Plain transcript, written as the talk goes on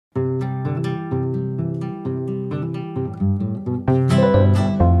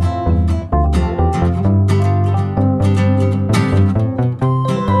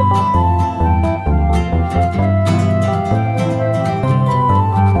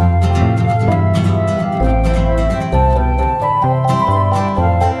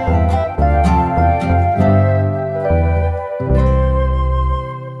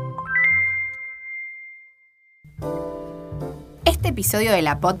episodio de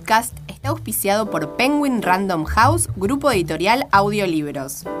la podcast está auspiciado por Penguin Random House, grupo editorial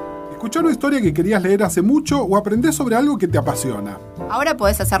Audiolibros. Escuchar una historia que querías leer hace mucho o aprender sobre algo que te apasiona. Ahora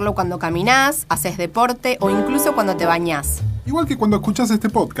podés hacerlo cuando caminás, haces deporte o incluso cuando te bañás. Igual que cuando escuchás este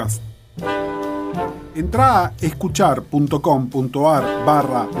podcast. Entrá a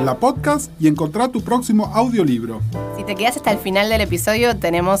escuchar.com.ar/la podcast y encontrá tu próximo audiolibro. Si te quedás hasta el final del episodio,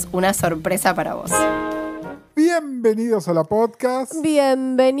 tenemos una sorpresa para vos. Bienvenidos a la podcast.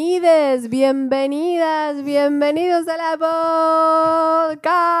 Bienvenidos a la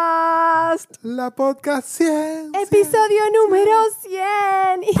podcast. La podcast 100. Episodio número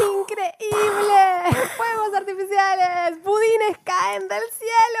 100. Increíble. Fuegos artificiales. Pudines caen del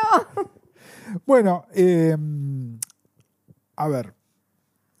cielo. Bueno, a ver.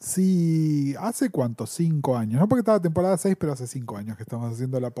 Si hace cuánto, 5 años, no porque estaba temporada 6, pero hace 5 años que estamos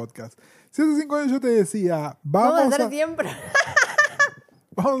haciendo la podcast. Si hace 5 años yo te decía, vamos a hacer siempre.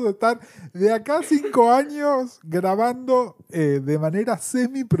 Vamos a estar de acá a 5 años grabando de manera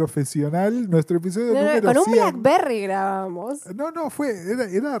semi-profesional nuestro episodio número 100. Con un BlackBerry grabamos.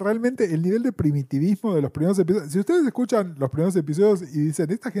 Era realmente el nivel de primitivismo de los primeros episodios. Si ustedes escuchan los primeros episodios y dicen,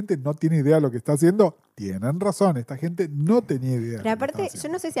 esta gente no tiene idea de lo que está haciendo, tienen razón, esta gente no tenía idea. Pero aparte, yo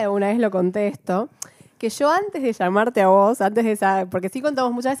no sé si alguna vez lo contesto, que yo antes de llamarte a vos, porque sí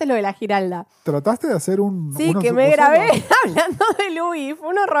contamos muchas veces lo de la Giralda. ¿Trataste de hacer un... Sí, que me grabé hablando de Louis, fue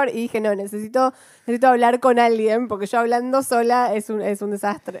un horror. Y dije, no, necesito hablar con alguien, porque yo hablando sola es un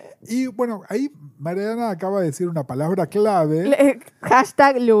desastre. Y bueno, ahí Mariana acaba de decir una palabra clave.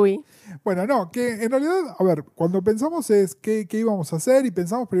 Hashtag Louis. Bueno, no, que en realidad, a ver, cuando pensamos es qué íbamos a hacer y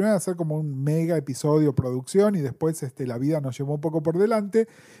pensamos primero en hacer como un mega episodio producción y después la vida nos llevó un poco por delante,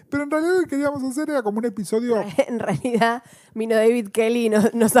 pero en realidad lo que queríamos hacer era como un episodio... En realidad vino David Kelly y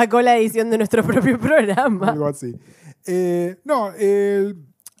nos sacó la edición de nuestro propio programa. Algo así. Queremos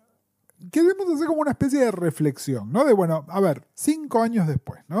hacer como una especie de reflexión, ¿no? De, bueno, a ver, 5 años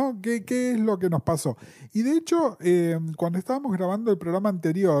después, ¿no? ¿Qué es lo que nos pasó? Y de hecho, cuando estábamos grabando el programa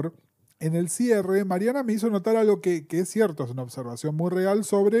anterior... En el cierre, Mariana me hizo notar algo que es cierto, es una observación muy real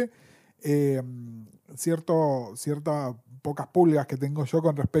sobre ciertas pocas pulgas que tengo yo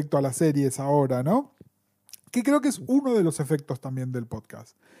con respecto a las series ahora, ¿no? Que creo que es uno de los efectos también del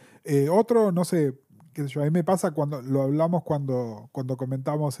podcast. Otro, no sé, qué sé yo, a mí me pasa cuando lo hablamos cuando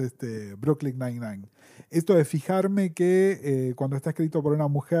comentamos Brooklyn Nine-Nine. Esto de fijarme que cuando está escrito por una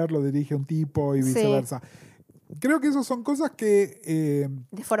mujer lo dirige un tipo y viceversa. Sí. Creo que esas son cosas que...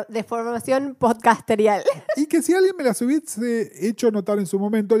 de formación podcasterial. Y que si alguien me las hubiese hecho notar en su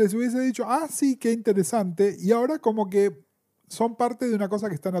momento, les hubiese dicho, sí, qué interesante. Y ahora como que son parte de una cosa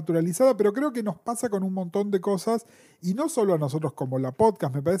que está naturalizada, pero creo que nos pasa con un montón de cosas. Y no solo a nosotros como la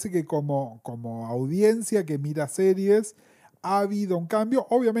podcast, me parece que como audiencia que mira series, ha habido un cambio.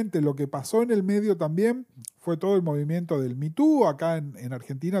 Obviamente lo que pasó en el medio también fue todo el movimiento del Me Too. Acá en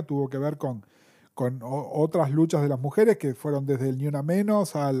Argentina tuvo que ver con otras luchas de las mujeres que fueron desde el Ni Una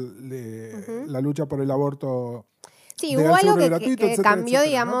Menos a la lucha por el aborto. Sí, hubo algo que etcétera, cambió, etcétera,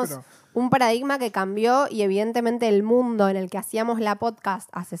 digamos, ¿no? un paradigma que cambió y evidentemente el mundo en el que hacíamos la podcast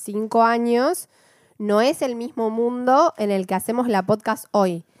hace 5 años no es el mismo mundo en el que hacemos la podcast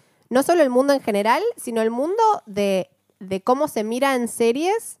hoy. No solo el mundo en general, sino el mundo de cómo se mira en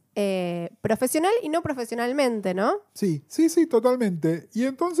series profesional y no profesionalmente, ¿no? Sí, totalmente. Y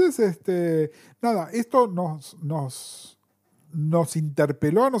entonces, esto nos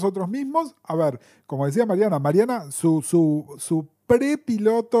interpeló a nosotros mismos. A ver, como decía Mariana, su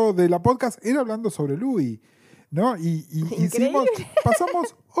prepiloto de la podcast era hablando sobre Louis, ¿no? Y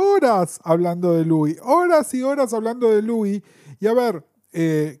pasamos horas hablando de Louis, horas y horas hablando de Louis. Y a ver,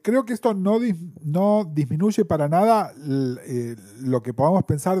 creo que esto no disminuye para nada lo que podamos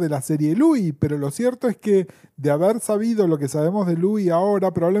pensar de la serie Louis, pero lo cierto es que de haber sabido lo que sabemos de Louis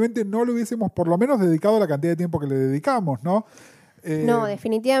ahora, probablemente no le hubiésemos por lo menos dedicado la cantidad de tiempo que le dedicamos, ¿no? No,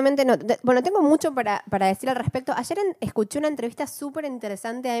 definitivamente no. Bueno, tengo mucho para decir al respecto. Ayer escuché una entrevista súper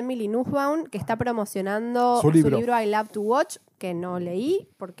interesante a Emily Nussbaum, que está promocionando su libro I Love to Watch, que no leí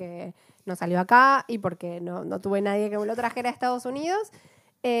porque no salió acá y porque no tuve nadie que me lo trajera a Estados Unidos,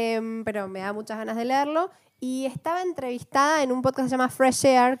 pero me da muchas ganas de leerlo. Y estaba entrevistada en un podcast que se llama Fresh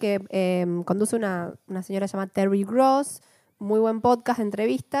Air, que conduce una señora llamada Terry Gross, muy buen podcast de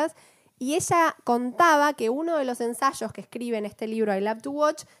entrevistas. Y ella contaba que uno de los ensayos que escribe en este libro, I Love to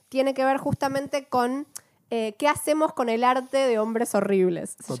Watch, tiene que ver justamente con qué hacemos con el arte de hombres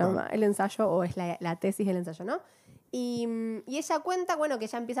horribles. Se llama el ensayo, o es la tesis del ensayo, ¿no? Y ella cuenta, bueno, que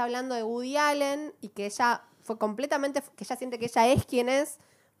ella empieza hablando de Woody Allen y que ella fue completamente, que ella siente que ella es quien es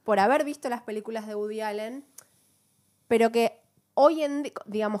por haber visto las películas de Woody Allen, pero que hoy en día,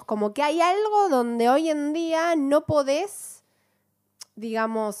 digamos, como que hay algo donde hoy en día no podés,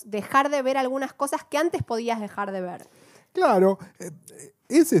 digamos, dejar de ver algunas cosas que antes podías dejar de ver. Claro,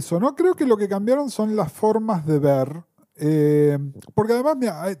 es eso, ¿no? Creo que lo que cambiaron son las formas de ver. Porque además,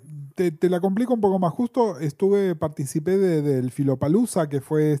 mira, te la complico un poco más. Justo participé del Filopalooza, que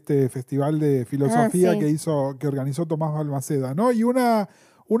fue este festival de filosofía que organizó Tomás Balmaceda, ¿no? Y una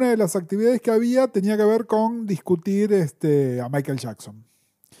de las actividades que había tenía que ver con discutir a Michael Jackson.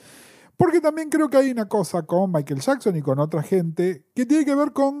 Porque también creo que hay una cosa con Michael Jackson y con otra gente que tiene que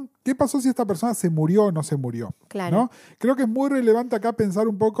ver con qué pasó si esta persona se murió o no se murió. Claro. ¿No? Creo que es muy relevante acá pensar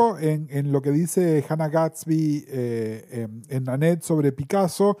un poco en lo que dice Hannah Gadsby en Nanette sobre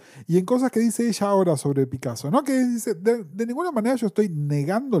Picasso y en cosas que dice ella ahora sobre Picasso, ¿no? Que dice, de ninguna manera yo estoy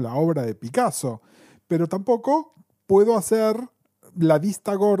negando la obra de Picasso, pero tampoco puedo hacer la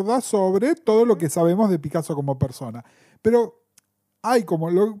vista gorda sobre todo lo que sabemos de Picasso como persona. Pero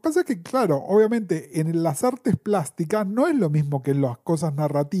lo que pasa es que, claro, obviamente en las artes plásticas no es lo mismo que en las cosas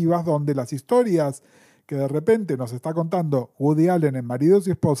narrativas, donde las historias que de repente nos está contando Woody Allen en Maridos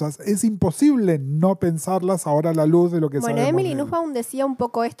y Esposas, es imposible no pensarlas ahora a la luz de lo que sabemos. Bueno, Emily Nussbaum decía un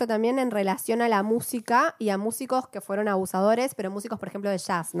poco esto también en relación a la música y a músicos que fueron abusadores, pero músicos, por ejemplo, de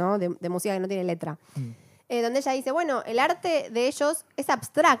jazz, ¿no? De música que no tiene letra. Donde ella dice, bueno, el arte de ellos es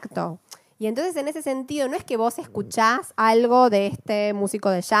abstracto. Y entonces, en ese sentido, no es que vos escuchás algo de este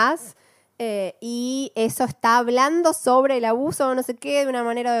músico de jazz y eso está hablando sobre el abuso o no sé qué de una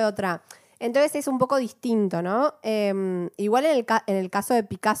manera o de otra. Entonces, es un poco distinto, ¿no? Igual en el caso de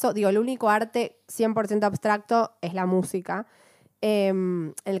Picasso, digo, el único arte 100% abstracto es la música.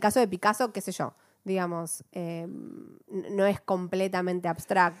 En el caso de Picasso, qué sé yo, digamos, no es completamente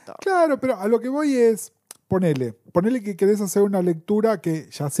abstracto. Claro, pero a lo que voy es... Ponele que querés hacer una lectura que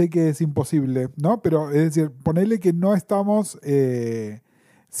ya sé que es imposible, ¿no? Pero es decir, ponele que no estamos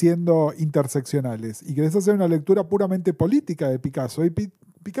siendo interseccionales y querés hacer una lectura puramente política de Picasso. Y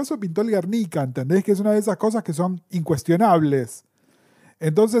Picasso pintó el Guernica, ¿entendés? Que es una de esas cosas que son incuestionables.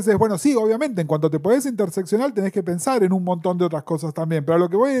 Entonces es, bueno, sí, obviamente, en cuanto te podés interseccional tenés que pensar en un montón de otras cosas también. Pero a lo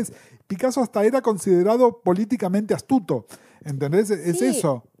que voy es, Picasso hasta era considerado políticamente astuto. ¿Entendés? Es sí,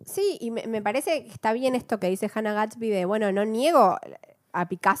 eso. Sí, y me parece que está bien esto que dice Hannah Gadsby de, bueno, no niego a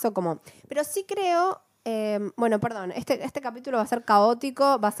Picasso como... Pero sí creo... bueno, perdón, este capítulo va a ser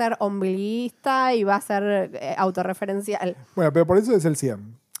caótico, va a ser ombliguista y va a ser autorreferencial. Bueno, pero por eso es el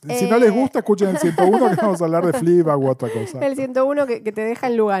 100. Si no les gusta, escuchen el 101 que vamos a hablar de Fleabag u otra cosa. El 101 que te deja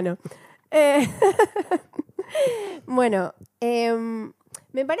en Lugano. Bueno,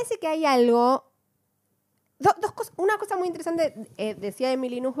 me parece que hay algo... Dos cosas. Una cosa muy interesante, decía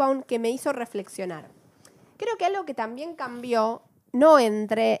Emily Nussbaum, que me hizo reflexionar. Creo que algo que también cambió, no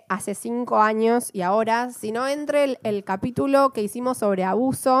entre hace 5 años y ahora, sino entre el capítulo que hicimos sobre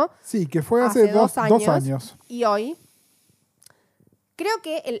abuso. Sí, que fue hace 2 años. Y hoy. Creo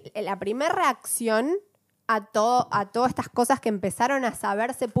que la primera reacción a todas estas cosas que empezaron a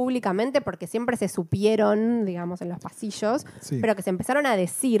saberse públicamente, porque siempre se supieron, digamos, en los pasillos, sí, pero que se empezaron a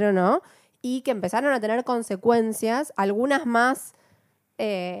decir, ¿no? Y que empezaron a tener consecuencias, algunas más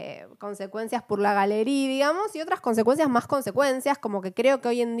consecuencias por la galería, digamos, y otras consecuencias más consecuencias, como que creo que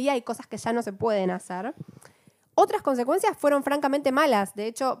hoy en día hay cosas que ya no se pueden hacer. Otras consecuencias fueron francamente malas. De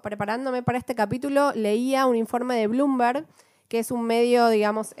hecho, preparándome para este capítulo, leía un informe de Bloomberg, que es un medio,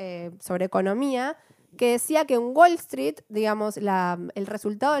 digamos, sobre economía, que decía que en Wall Street, digamos, el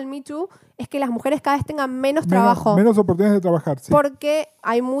resultado del Me Too es que las mujeres cada vez tengan menos trabajo. Menos oportunidades de trabajar, sí. Porque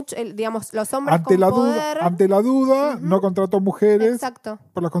hay mucho, digamos, los hombres ante con poder... Ante la duda, no contrató mujeres. Exacto.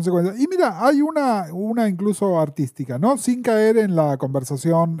 Por las consecuencias. Y mira, hay una incluso artística, ¿no? Sin caer en la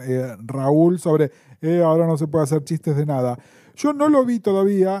conversación, Raúl, sobre ahora no se puede hacer chistes de nada. Yo no lo vi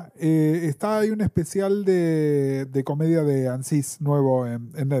todavía. Hay un especial de comedia de Ansys nuevo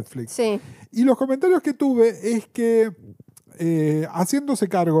en Netflix. Sí. Y los comentarios que tuve es que, haciéndose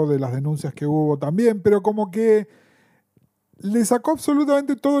cargo de las denuncias que hubo también, pero como que le sacó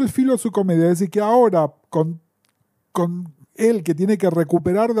absolutamente todo el filo a su comedia. Es decir, que ahora con él, que tiene que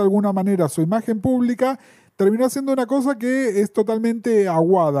recuperar de alguna manera su imagen pública, terminó haciendo una cosa que es totalmente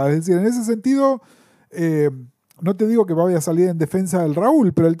aguada. Es decir, en ese sentido... no te digo que vaya a salir en defensa del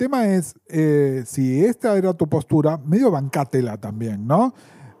Raúl, pero el tema es, si esta era tu postura, medio bancátela también, ¿no?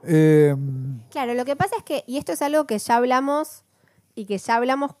 Claro, lo que pasa es que, y esto es algo que ya hablamos, y que ya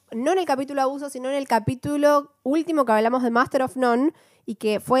hablamos, no en el capítulo abuso, sino en el capítulo último que hablamos de Master of None, y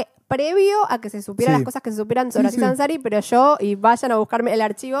que fue previo a que se supieran las cosas que se supieran sobre Aziz Ansari, pero y vayan a buscarme el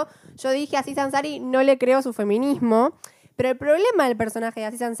archivo, yo dije a Aziz Ansari no le creo su feminismo. Pero el problema del personaje de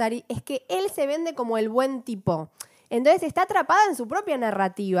Aziz Ansari es que él se vende como el buen tipo. Entonces está atrapada en su propia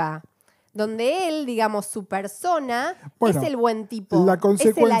narrativa, donde él, digamos, su persona es el buen tipo,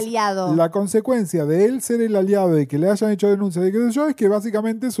 es el aliado. La consecuencia de él ser el aliado y que le hayan hecho denuncia de qué sé yo es que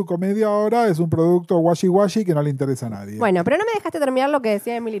básicamente su comedia ahora es un producto washi-washi que no le interesa a nadie. Bueno, pero no me dejaste terminar lo que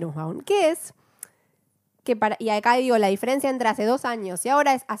decía Emily Nussbaum, que es que y acá digo, la diferencia entre hace 2 años y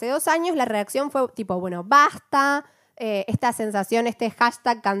ahora es, hace 2 años la reacción fue tipo, bueno, basta, esta sensación, este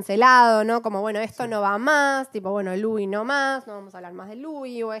hashtag cancelado, ¿no? Como, bueno, esto no va más, tipo, bueno, Louis no más, no vamos a hablar más de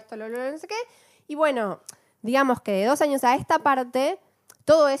Louis o esto, no sé qué. Y bueno, digamos que de 2 años a esta parte,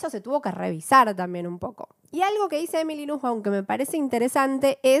 todo eso se tuvo que revisar también un poco. Y algo que dice Emily Nussbaum que me parece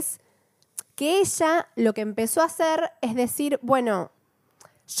interesante es que ella lo que empezó a hacer es decir, bueno,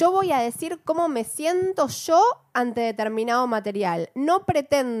 yo voy a decir cómo me siento yo ante determinado material. No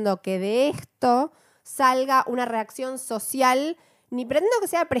pretendo que de esto salga una reacción social, ni pretendo que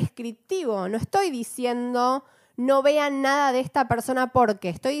sea prescriptivo. No estoy diciendo no vean nada de esta persona porque.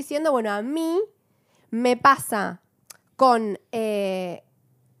 Estoy diciendo, bueno, a mí me pasa con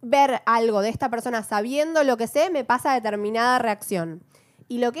ver algo de esta persona sabiendo lo que sé, me pasa determinada reacción.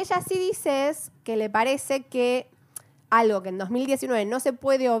 Y lo que ella sí dice es que le parece que algo que en 2019 no se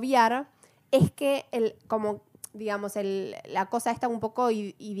puede obviar es que la cosa está un poco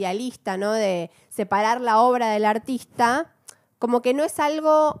idealista, ¿no? De separar la obra del artista, como que no es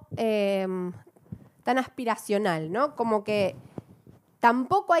algo tan aspiracional, ¿no? Como que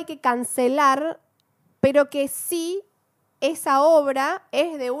tampoco hay que cancelar, pero que sí esa obra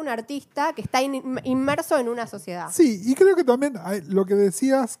es de un artista que está inmerso en una sociedad. Sí, y creo que también lo que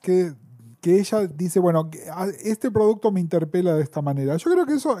decías que ella dice, bueno, este producto me interpela de esta manera. Yo creo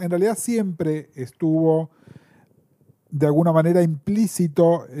que eso en realidad siempre estuvo de alguna manera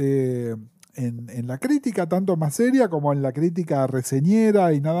implícito en la crítica, tanto más seria como en la crítica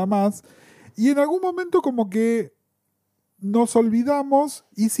reseñera y nada más. Y en algún momento como que nos olvidamos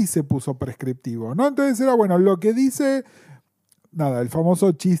y sí se puso prescriptivo, ¿no? Entonces era, bueno, lo que dice... Nada, el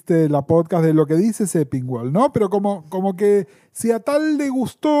famoso chiste de la podcast de lo que dice Seppingwall, ¿no? Pero como que si a tal le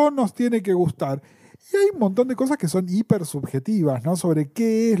gustó, nos tiene que gustar. Y hay un montón de cosas que son hiper subjetivas, ¿no? Sobre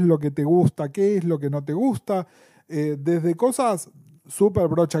qué es lo que te gusta, qué es lo que no te gusta. Desde cosas súper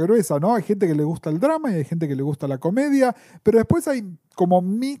brocha gruesa, ¿no? Hay gente que le gusta el drama y hay gente que le gusta la comedia, pero después hay como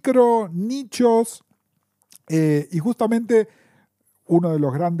micro nichos y justamente... Uno de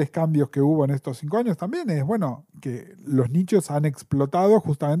los grandes cambios que hubo en estos 5 años también es, bueno, que los nichos han explotado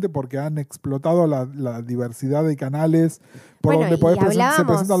justamente porque han explotado la diversidad de canales por donde se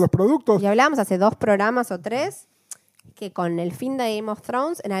presentan los productos. Y hablábamos hace 2 programas o 3 que con el fin de Game of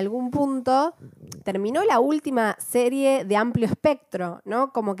Thrones en algún punto terminó la última serie de amplio espectro,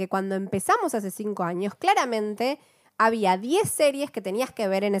 ¿no? Como que cuando empezamos hace 5 años, claramente había 10 series que tenías que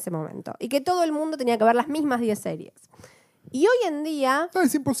ver en ese momento y que todo el mundo tenía que ver las mismas 10 series. Y hoy en día... No,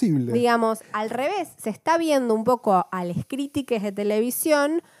 es imposible. Digamos, al revés, se está viendo un poco a las críticas de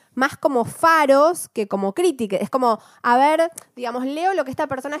televisión más como faros que como críticas. Es como, a ver, digamos, leo lo que esta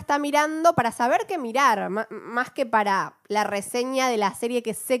persona está mirando para saber qué mirar, más que para la reseña de la serie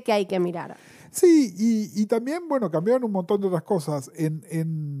que sé que hay que mirar. Sí, y también, bueno, cambiaron un montón de otras cosas.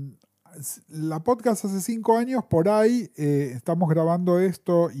 En la podcast hace 5 años, por ahí, estamos grabando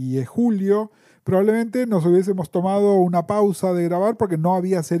esto y es julio. Probablemente nos hubiésemos tomado una pausa de grabar porque no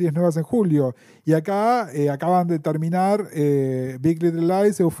había series nuevas en julio. Y acá acaban de terminar Big Little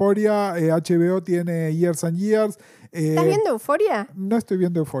Lies, Euphoria, HBO tiene Years and Years. ¿Estás viendo Euphoria? No estoy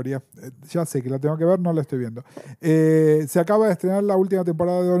viendo Euphoria. Ya sé que la tengo que ver, no la estoy viendo. Se acaba de estrenar la última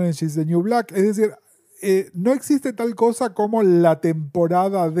temporada de Orange is the New Black. Es decir, no existe tal cosa como la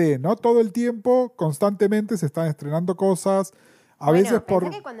temporada de, ¿no? Todo el tiempo, constantemente se están estrenando cosas. A veces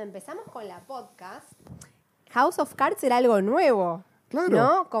pensá que cuando empezamos con la podcast, House of Cards era algo nuevo. Claro.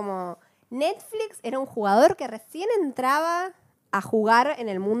 ¿No? Como Netflix era un jugador que recién entraba a jugar en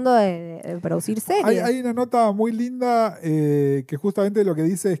el mundo de producir series. Hay una nota muy linda que justamente lo que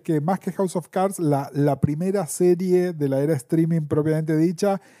dice es que más que House of Cards, la primera serie de la era streaming propiamente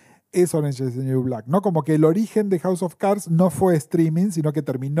dicha es Orange is the New Black, ¿no? Como que el origen de House of Cards no fue streaming, sino que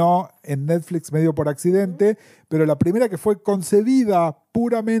terminó en Netflix medio por accidente, pero la primera que fue concebida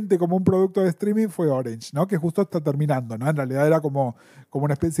puramente como un producto de streaming fue Orange, ¿no? Que justo está terminando, ¿no? En realidad era como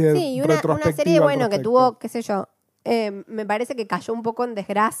una especie de retrospectiva. Una serie, bueno, que tuvo, qué sé yo, me parece que cayó un poco en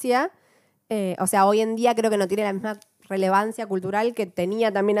desgracia. O sea, hoy en día creo que no tiene la misma relevancia cultural que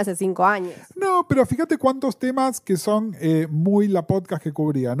tenía también hace 5 años. No, pero fíjate cuántos temas que son muy la podcast que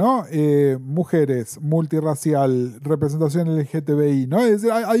cubría, ¿no? Mujeres, multirracial, representación LGTBI, ¿no? Es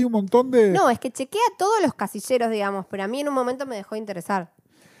decir, hay un montón de... No, es que chequea todos los casilleros, digamos, pero a mí en un momento me dejó de interesar.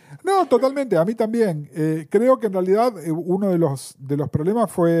 No, totalmente, a mí también. Creo que en realidad uno de los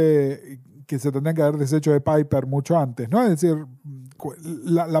problemas fue que se tendrían que haber deshecho de Piper mucho antes, ¿no? Es decir,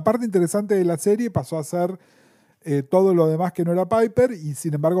 la parte interesante de la serie pasó a ser todo lo demás que no era Piper, y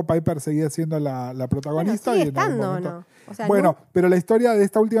sin embargo Piper seguía siendo la protagonista. Bueno, sigue estando, momento... ¿no? O sea, bueno, no... pero la historia de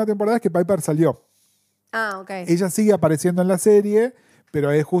esta última temporada es que Piper salió. Ah, ok. Ella sigue apareciendo en la serie, pero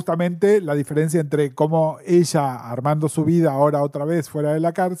es justamente la diferencia entre cómo ella armando su vida ahora otra vez fuera de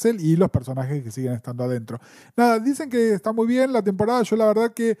la cárcel y los personajes que siguen estando adentro. Nada, dicen que está muy bien la temporada. Yo la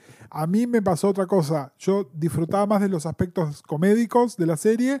verdad que a mí me pasó otra cosa. Yo disfrutaba más de los aspectos comédicos de la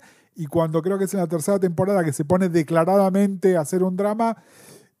serie, y cuando creo que es en la tercera temporada que se pone declaradamente a hacer un drama,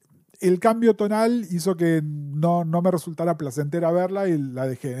 el cambio tonal hizo que no me resultara placentera verla y la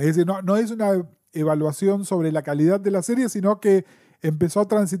dejé. Es decir, no es una evaluación sobre la calidad de la serie, sino que empezó a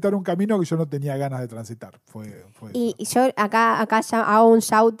transitar un camino que yo no tenía ganas de transitar. Y yo acá ya hago un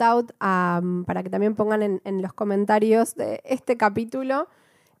shout out para que también pongan en los comentarios de este capítulo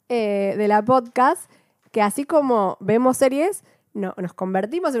de la podcast, que así como vemos series, nos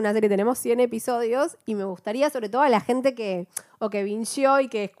convertimos en una serie, tenemos 100 episodios, y me gustaría sobre todo a la gente que bingeó y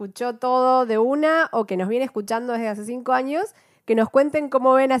que escuchó todo de una, o que nos viene escuchando desde hace 5 años, que nos cuenten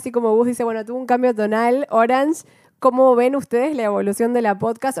cómo ven, así como Gus dice, bueno, tuvo un cambio tonal, Orange, ¿cómo ven ustedes la evolución de la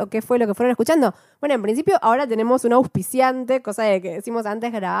podcast o qué fue lo que fueron escuchando? Bueno, en principio ahora tenemos un auspiciante, cosa de que decimos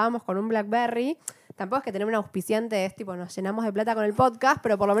antes grabábamos con un BlackBerry. Tampoco es que tener un auspiciante es tipo nos llenamos de plata con el podcast,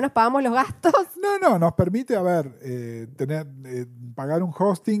 pero por lo menos pagamos los gastos. No, nos permite, pagar un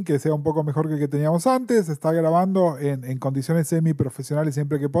hosting que sea un poco mejor que el que teníamos antes, está grabando en condiciones semiprofesionales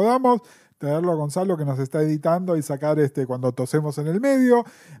siempre que podamos, traerlo a Gonzalo que nos está editando y sacar cuando tosemos en el medio.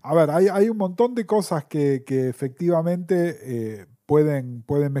 A ver, hay un montón de cosas que efectivamente pueden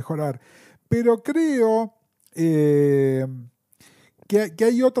mejorar, pero creo... que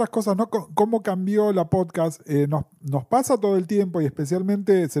hay otras cosas, ¿no? Cómo cambió la podcast. Nos pasa todo el tiempo, y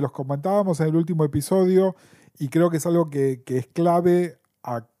especialmente se los comentábamos en el último episodio, y creo que es algo que es clave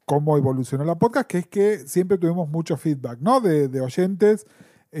a cómo evolucionó la podcast, que es que siempre tuvimos mucho feedback, ¿no? De oyentes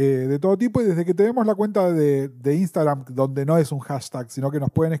de todo tipo, y desde que tenemos la cuenta de Instagram, donde no es un hashtag, sino que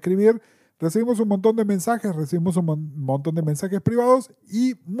nos pueden escribir, recibimos un montón de mensajes, recibimos un montón de mensajes privados,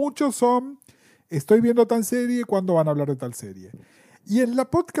 y muchos son, estoy viendo tal serie, ¿cuándo van a hablar de tal serie? Y en la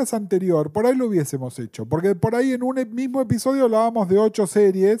podcast anterior, por ahí lo hubiésemos hecho, porque por ahí en un mismo episodio hablábamos de 8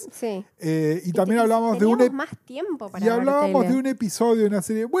 series, sí. Y también hablábamos de más tiempo para y hablábamos de un episodio de una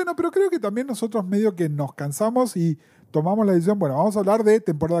serie. Bueno, pero creo que también nosotros medio que nos cansamos y tomamos la decisión, bueno, vamos a hablar de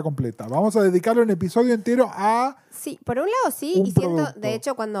temporada completa, vamos a dedicarle un episodio entero a... Sí, por un lado sí, y siento, de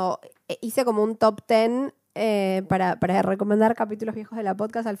hecho, cuando hice como un top 10 para recomendar capítulos viejos de la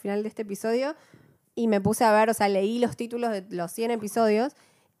podcast al final de este episodio, y me puse a ver, o sea, leí los títulos de los 100 episodios,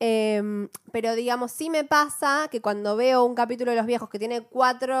 pero digamos, sí me pasa que cuando veo un capítulo de los viejos que tiene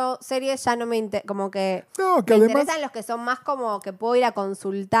 4 series, ya no me como que me además interesan los que son más como que puedo ir a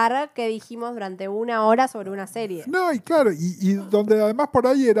consultar qué dijimos durante 1 hora sobre una serie. No, y claro, y donde además por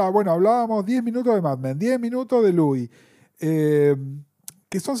ahí era, bueno, hablábamos 10 minutos de Mad Men, 10 minutos de Louis,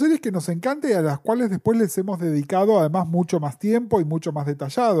 que son series que nos encantan y a las cuales después les hemos dedicado además mucho más tiempo y mucho más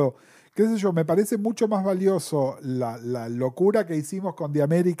detallado. Qué sé yo, me parece mucho más valioso la locura que hicimos con The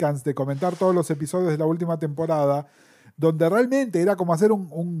Americans de comentar todos los episodios de la última temporada, donde realmente era como hacer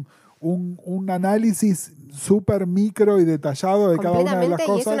un análisis súper micro y detallado de cada una de las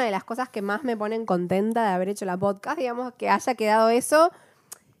cosas. Y es una de las cosas que más me ponen contenta de haber hecho la podcast, digamos, que haya quedado eso,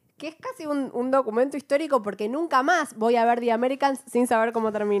 que es casi un documento histórico, porque nunca más voy a ver The Americans sin saber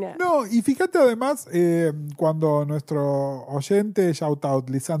cómo termina. No, y fíjate además, cuando nuestro oyente, shout out,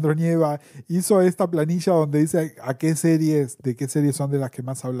 Lisandro Nieva, hizo esta planilla donde dice de qué series son de las que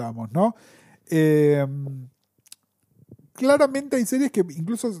más hablamos, ¿no? Claramente hay series que,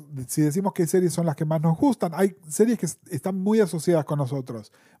 incluso si decimos qué series son las que más nos gustan, hay series que están muy asociadas con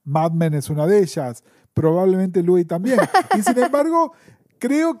nosotros. Mad Men es una de ellas, probablemente Louis también. Y sin embargo...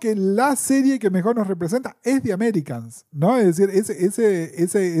 creo que la serie que mejor nos representa es The Americans, ¿no? Es decir,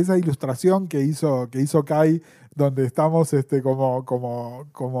 esa ilustración que hizo Kai, donde estamos como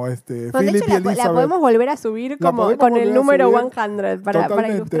Philip y Elizabeth. La podemos volver a subir con el número 100 para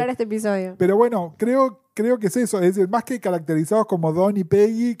ilustrar este episodio. Pero bueno, creo que es eso, es decir, más que caracterizados como Don y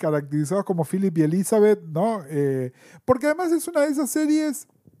Peggy, caracterizados como Philip y Elizabeth, ¿no? Porque además es una de esas series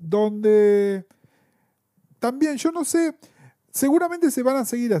donde también, yo no sé... seguramente se van a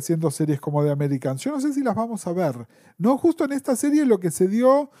seguir haciendo series como The Americans. Yo no sé si las vamos a ver. No, justo en esta serie lo que se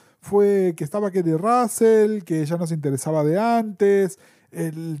dio fue que estaba Kerry Russell, que ya nos interesaba de antes,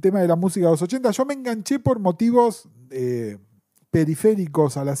 el tema de la música de los 80. Yo me enganché por motivos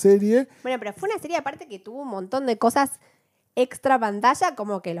periféricos a la serie. Bueno, pero fue una serie aparte que tuvo un montón de cosas extra pantalla,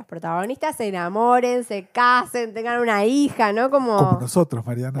 como que los protagonistas se enamoren, se casen, tengan una hija, ¿no? Como nosotros,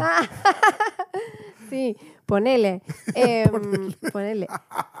 Mariana. Sí, ponele. Ponele.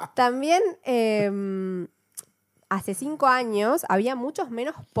 También hace 5 años había muchos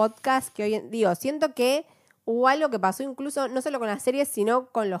menos podcasts que hoy en día. Siento que hubo algo que pasó incluso no solo con las series, sino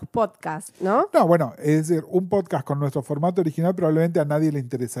con los podcasts, ¿no? No, bueno, es decir, un podcast con nuestro formato original probablemente a nadie le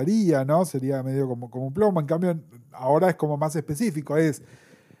interesaría, ¿no? Sería medio como un plomo. En cambio, ahora es como más específico. Es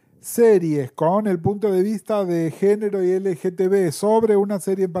series con el punto de vista de género y LGTB sobre una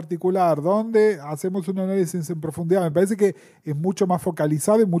serie en particular, donde hacemos un análisis en profundidad. Me parece que es mucho más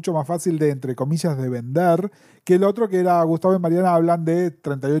focalizado y mucho más fácil de, entre comillas, de vender, que el otro que era Gustavo y Mariana hablan de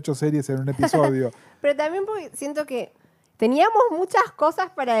 38 series en un episodio. Pero también porque siento que teníamos muchas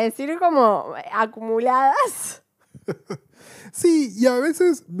cosas para decir como acumuladas. Sí, y a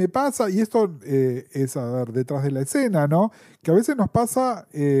veces me pasa, y esto es, a ver, detrás de la escena, ¿no? Que a veces nos pasa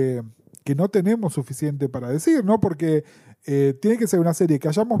que no tenemos suficiente para decir, ¿no? Porque tiene que ser una serie que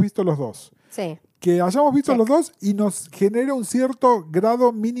hayamos visto los dos. Sí. Que hayamos visto los dos y nos genera un cierto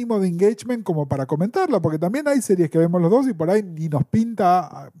grado mínimo de engagement como para comentarla, porque también hay series que vemos los dos y por ahí ni nos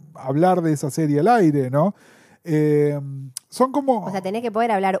pinta hablar de esa serie al aire, ¿no? Son como... O sea, tenés que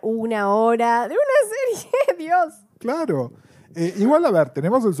poder hablar 1 hora de una serie, Dios. Claro. Igual, a ver,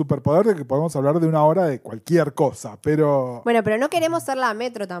 tenemos el superpoder de que podemos hablar de 1 hora de cualquier cosa, pero... Bueno, pero no queremos ser la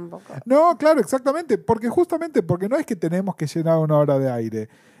Metro tampoco. No, claro, exactamente, porque no es que tenemos que llenar 1 hora de aire.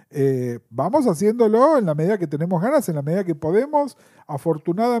 Vamos haciéndolo en la medida que tenemos ganas, en la medida que podemos.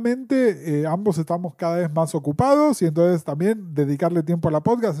 Afortunadamente, ambos estamos cada vez más ocupados y entonces también dedicarle tiempo a la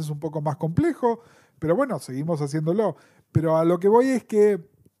podcast es un poco más complejo, pero bueno, seguimos haciéndolo. Pero a lo que voy es que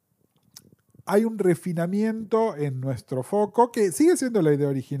hay un refinamiento en nuestro foco, que sigue siendo la idea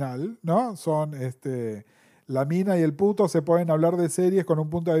original, ¿no? Son la mina y el puto se pueden hablar de series con un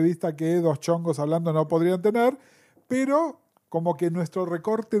punto de vista que 2 chongos hablando no podrían tener, pero como que nuestro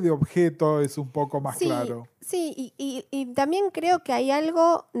recorte de objeto es un poco más claro. Sí, y también creo que hay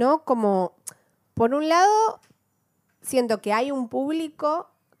algo, ¿no? Como, por un lado, siento que hay un público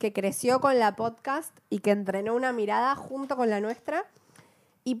que creció con la podcast y que entrenó una mirada junto con la nuestra.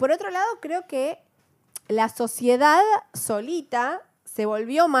 Y por otro lado, creo que la sociedad solita se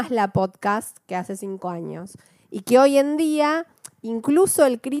volvió más la podcast que hace 5 años. Y que hoy en día, incluso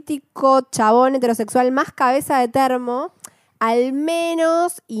el crítico chabón heterosexual más cabeza de termo, al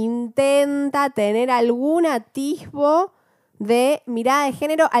menos intenta tener algún atisbo de mirada de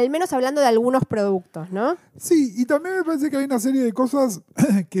género, al menos hablando de algunos productos, ¿no? Sí, y también me parece que hay una serie de cosas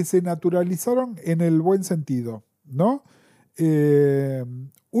que se naturalizaron en el buen sentido, ¿no?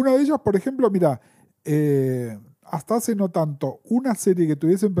 Una de ellas, por ejemplo, mira, hasta hace no tanto, una serie que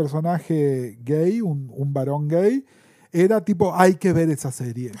tuviese un personaje gay, un varón gay, era tipo, hay que ver esa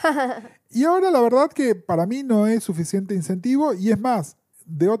serie. Y ahora la verdad que para mí no es suficiente incentivo, y es más,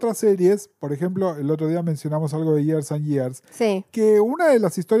 de otras series, por ejemplo, el otro día mencionamos algo de Years and Years, sí, que una de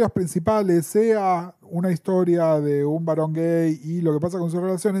las historias principales sea una historia de un varón gay y lo que pasa con sus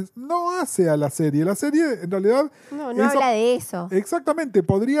relaciones, no hace a la serie. La serie, en realidad... No habla de eso. Exactamente,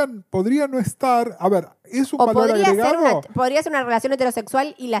 podría no estar... A ver, es un valor agregado. Podría ser una relación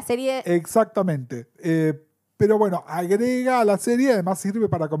heterosexual y la serie... Exactamente. Pero bueno, agrega a la serie, además sirve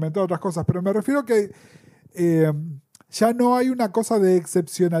para comentar otras cosas. Pero me refiero que... ya no hay una cosa de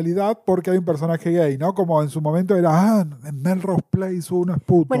excepcionalidad porque hay un personaje gay, ¿no? Como en su momento era, en Melrose Place uno es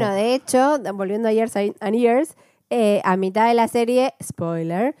puto. Bueno, de hecho, volviendo a Years and Years, a mitad de la serie,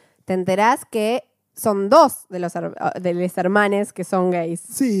 spoiler, te enterás que son 2 de los hermanes que son gays.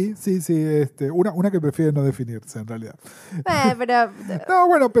 Sí. Una que prefiere no definirse, en realidad. Pero... No,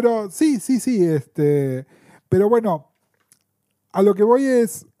 bueno, pero sí. Pero bueno, a lo que voy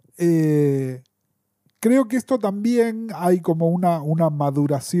es... creo que esto también hay como una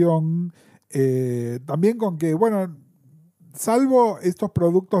maduración, también con que, bueno, salvo estos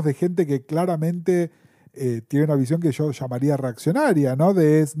productos de gente que claramente tiene una visión que yo llamaría reaccionaria, ¿no?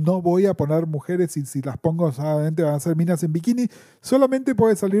 No voy a poner mujeres y si las pongo solamente van a ser minas en bikini, solamente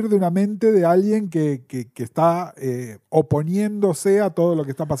puede salir de una mente de alguien que está oponiéndose a todo lo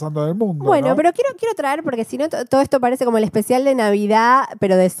que está pasando en el mundo. Bueno, ¿no? pero quiero traer, porque si no todo esto parece como el especial de Navidad,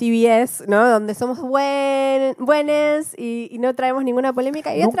 pero de CBS, ¿no? Donde somos buenas y no traemos ninguna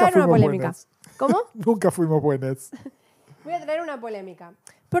polémica. Y voy a traer una polémica. Buenas. ¿Cómo? Nunca fuimos buenas. Voy a traer una polémica.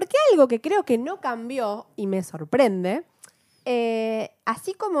 Porque algo que creo que no cambió y me sorprende,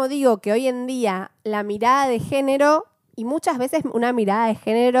 así como digo que hoy en día la mirada de género y muchas veces una mirada de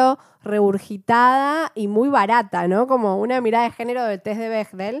género regurgitada y muy barata, ¿no? Como una mirada de género del test de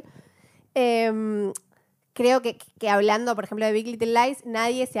Bechdel. Creo que hablando, por ejemplo, de Big Little Lies,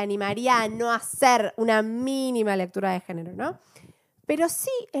 nadie se animaría a no hacer una mínima lectura de género, ¿no? Pero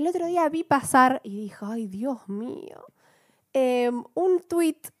sí, el otro día vi pasar y dije, ay, Dios mío, un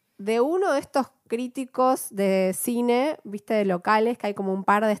tuit de uno de estos críticos de cine, viste, de locales, que hay como un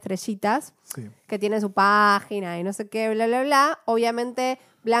par de estrellitas, sí, que tienen su página y no sé qué, bla, bla, bla, obviamente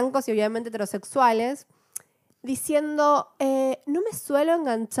blancos y obviamente heterosexuales, diciendo, no me suelo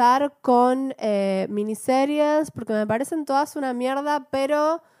enganchar con miniseries porque me parecen todas una mierda,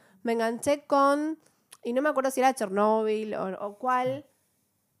 pero me enganché con, y no me acuerdo si era Chernobyl o cuál,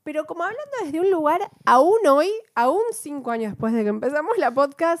 pero como hablando desde un lugar, aún hoy, aún 5 años después de que empezamos la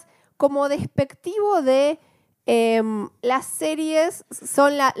podcast, como despectivo de las series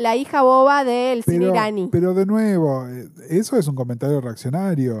son la hija boba del cine iraní. Pero de nuevo, eso es un comentario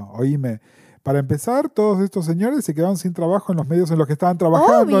reaccionario, oíme. Para empezar, todos estos señores se quedaron sin trabajo en los medios en los que estaban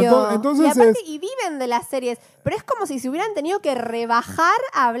trabajando. Obvio. Entonces y aparte, y viven de las series. Pero es como si se hubieran tenido que rebajar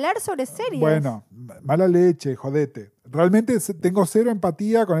a hablar sobre series. Bueno, mala leche, jodete. Realmente tengo cero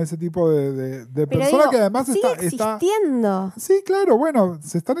empatía con ese tipo de personas que además sigue existiendo. Sí, claro, bueno,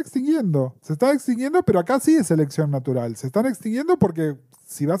 se están extinguiendo. Se están extinguiendo, pero acá sí es selección natural. Se están extinguiendo porque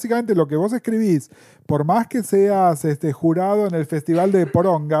si básicamente lo que vos escribís, por más que seas jurado en el Festival de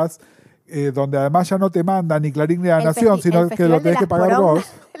Porongas, donde además ya no te mandan ni Clarín ni La Nación, sino que lo tenés que pagar vos.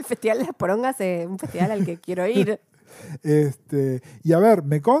 El Festival de las Porongas es un festival al que quiero ir. Y a ver,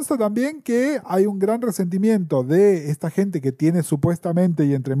 me consta también que hay un gran resentimiento de esta gente que tiene supuestamente,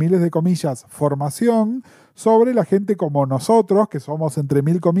 y entre miles de comillas, formación, sobre la gente como nosotros, que somos entre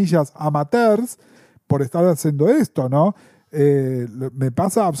mil comillas amateurs, por estar haciendo esto, ¿no? Me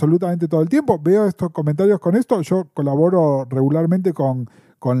pasa absolutamente todo el tiempo. Veo estos comentarios con esto. Yo colaboro regularmente con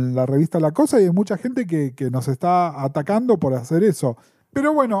la revista La Cosa y hay mucha gente que nos está atacando por hacer eso.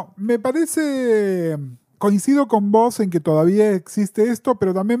 Pero bueno, me parece... Coincido con vos en que todavía existe esto,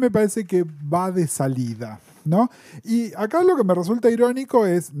 pero también me parece que va de salida, ¿no? Y acá lo que me resulta irónico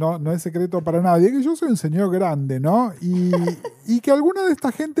es, no es secreto para nadie, que yo soy un señor grande, ¿no? Y que alguna de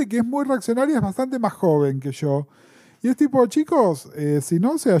esta gente que es muy reaccionaria es bastante más joven que yo. Y es tipo, chicos, si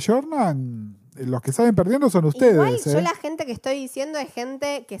no se ayornan, los que salen perdiendo son ustedes. Igual yo la gente que estoy diciendo es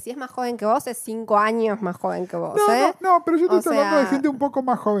gente que si es más joven que vos, es 5 años más joven que vos. No, pero yo te estoy hablando de gente un poco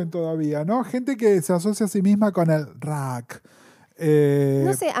más joven todavía, ¿no? Gente que se asocia a sí misma con el rock.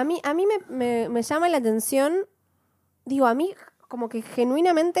 No sé, a mí me llama la atención, digo, a mí como que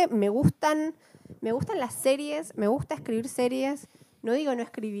genuinamente me gustan las series, me gusta escribir series, no digo no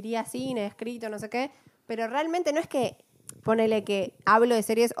escribiría cine, escrito, no sé qué, pero realmente no es que ponele que hablo de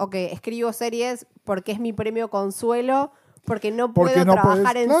series o que escribo series porque es mi premio consuelo, porque no puedo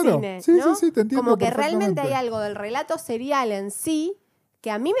trabajar en cine, sí, ¿no? Sí, te entiendo. Como que realmente hay algo del relato serial en sí que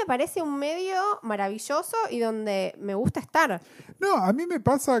a mí me parece un medio maravilloso y donde me gusta estar. No, a mí me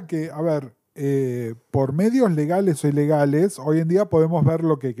pasa que, a ver, por medios legales o ilegales, hoy en día podemos ver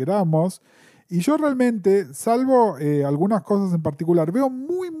lo que queramos. Y yo realmente, salvo algunas cosas en particular, veo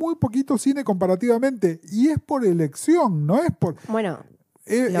muy, muy poquito cine comparativamente. Y es por elección, no es por... Bueno,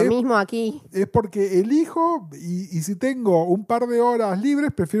 lo mismo aquí. Es porque elijo y si tengo un par de horas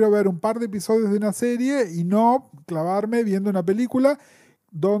libres, prefiero ver un par de episodios de una serie y no clavarme viendo una película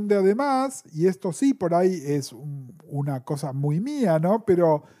donde además, y esto sí por ahí es una cosa muy mía, ¿no?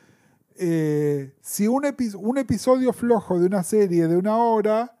 Pero si un episodio flojo de una serie de 1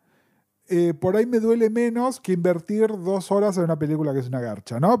 hora... por ahí me duele menos que invertir 2 horas en una película que es una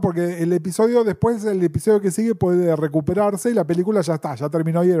garcha, ¿no? Porque el episodio que sigue puede recuperarse y la película ya está, ya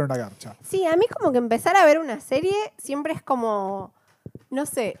terminó y era una garcha. Sí, a mí como que empezar a ver una serie siempre es como, no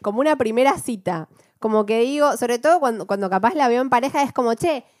sé, como una primera cita. Como que digo, sobre todo cuando capaz la veo en pareja, es como,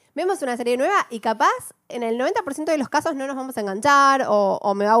 che, vemos una serie nueva y capaz en el 90% de los casos no nos vamos a enganchar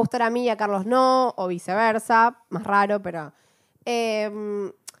o me va a gustar a mí y a Carlos no, o viceversa, más raro, pero...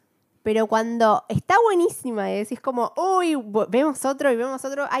 Pero cuando está buenísima y decís como, uy, vemos otro,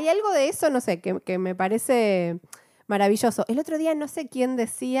 hay algo de eso, no sé, que me parece maravilloso. El otro día no sé quién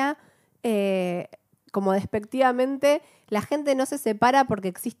decía, como despectivamente, la gente no se separa porque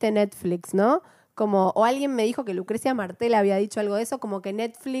existe Netflix, ¿no? O alguien me dijo que Lucrecia Martel había dicho algo de eso, como que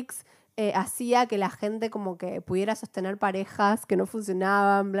Netflix hacía que la gente como que pudiera sostener parejas que no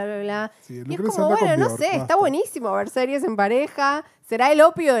funcionaban, bla, bla, bla. Sí, y es como, bueno, no sé, está buenísimo ver series en pareja. Será el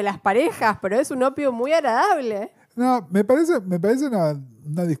opio de las parejas, pero es un opio muy agradable. No, me parece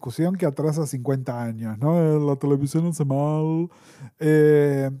una discusión que atrasa 50 años, ¿no? La televisión hace mal.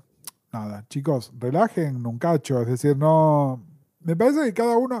 nada, chicos, relajen un cacho, es decir, no... Me parece que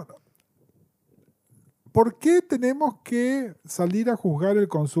cada uno... ¿Por qué tenemos que salir a juzgar el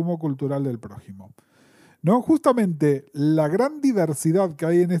consumo cultural del prójimo? ¿No? Justamente la gran diversidad que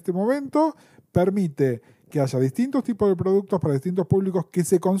hay en este momento permite que haya distintos tipos de productos para distintos públicos que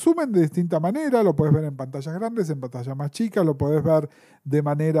se consumen de distinta manera. Lo puedes ver en pantallas grandes, en pantallas más chicas, lo puedes ver de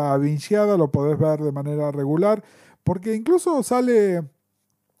manera bingeada, lo puedes ver de manera regular, porque incluso sale...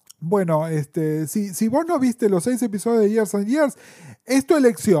 Bueno, si vos no viste los 6 episodios de Years and Years, es tu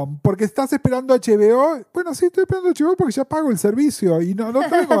elección, porque estás esperando HBO. Bueno, sí, estoy esperando HBO porque ya pago el servicio y no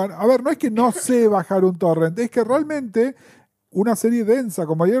tengo... A ver, no es que no sé bajar un torrent, es que realmente una serie densa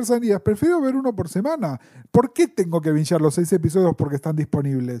como Years and Years, prefiero ver uno por semana. ¿Por qué tengo que bingear los 6 episodios porque están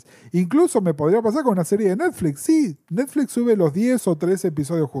disponibles? Incluso me podría pasar con una serie de Netflix. Sí, Netflix sube los 10 o 13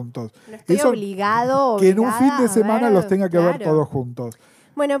 episodios juntos. No estoy obligado que en un fin de semana los tenga que ver todos juntos.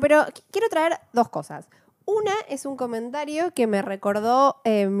 Bueno, pero quiero traer 2 cosas. Una es un comentario que me recordó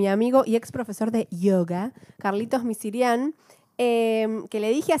mi amigo y ex profesor de yoga, Carlitos Misirian, que le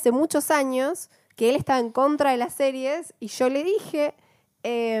dije hace muchos años que él estaba en contra de las series y yo le dije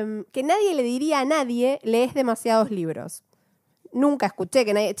que nadie le diría a nadie lees demasiados libros. Nunca escuché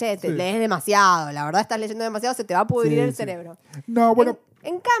que nadie, lees demasiado, la verdad estás leyendo demasiado, se te va a pudrir el cerebro. No, bueno...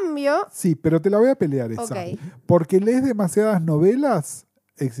 En cambio... Sí, pero te la voy a pelear esa. Okay. Porque lees demasiadas novelas...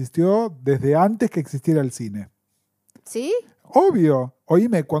 existió desde antes que existiera el cine. ¿Sí? Obvio.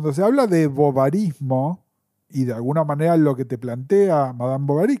 Oíme, cuando se habla de bovarismo, y de alguna manera lo que te plantea Madame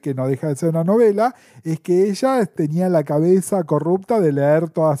Bovary, que no deja de ser una novela, es que ella tenía la cabeza corrupta de leer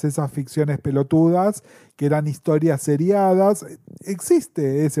todas esas ficciones pelotudas, que eran historias seriadas.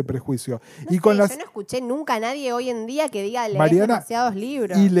 Existe ese prejuicio. No y sé, con yo no escuché nunca a nadie hoy en día que diga lees Mariana, demasiados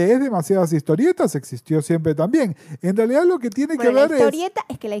libros. Y lees demasiadas historietas, existió siempre también. En realidad lo que tiene que ver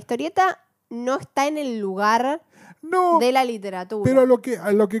es que la historieta no está en el lugar no, de la literatura. Pero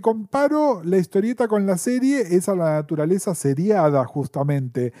a lo que comparo la historieta con la serie es a la naturaleza seriada,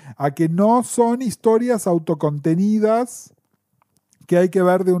 justamente. A que no son historias autocontenidas que hay que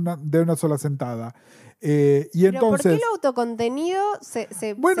ver de una sola sentada. Y pero entonces, ¿por qué lo autocontenido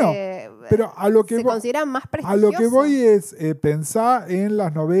pero a lo que se considera más prestigioso? A lo que voy es pensar en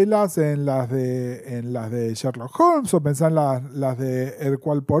las novelas, en las de Sherlock Holmes, o pensar en las de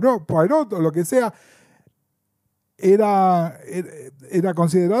Hercule Poirot, o lo que sea. Era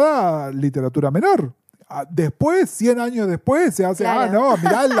considerada literatura menor. Después, 100 años después, se hace, claro.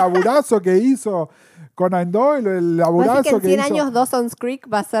 Mirá el laburazo que hizo Conan Doyle, el laburazo que hizo. ¿En 100 años Dawson's Creek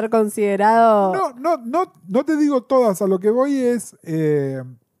va a ser considerado...? No te digo todas, a lo que voy es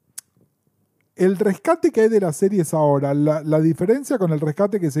el rescate que hay de las series ahora, la diferencia con el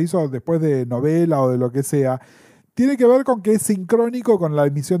rescate que se hizo después de novela o de lo que sea, tiene que ver con que es sincrónico con la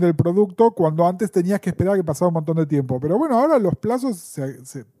emisión del producto, cuando antes tenías que esperar que pasara un montón de tiempo. Pero bueno, ahora los plazos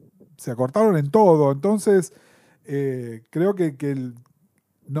se acortaron en todo. Entonces, creo que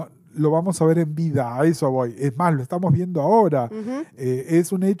no, lo vamos a ver en vida, a eso voy. Es más, lo estamos viendo ahora. Uh-huh.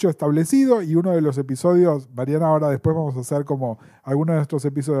 Es un hecho establecido y uno de los episodios, Mariana, ahora después vamos a hacer como algunos de nuestros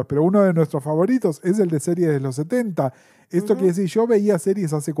episodios, pero uno de nuestros favoritos es el de series de los 70. Esto quiere decir, yo veía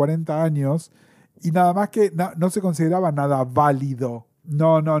series hace 40 años y nada más que no se consideraba nada válido.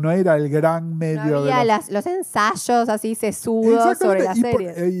 No era el gran medio. No había los ensayos así sesudos sobre las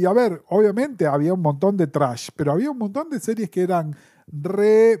series. Y a ver, obviamente había un montón de trash, pero había un montón de series que eran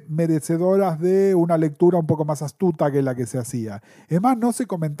re merecedoras de una lectura un poco más astuta que la que se hacía. Es más, no se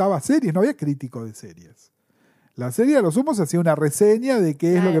comentaba series, no había crítico de series. La serie a lo sumo se hacía una reseña de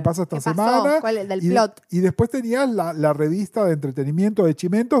qué es lo que pasa esta semana. ¿Cuál es del plot? Y después tenías la revista de entretenimiento de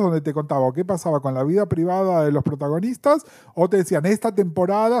Chimentos, donde te contaba qué pasaba con la vida privada de los protagonistas, o te decían, esta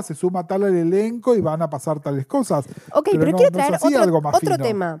temporada se suma tal al elenco y van a pasar tales cosas. Ok, pero quiero traer otro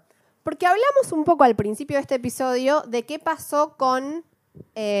tema. Porque hablamos un poco al principio de este episodio de qué pasó con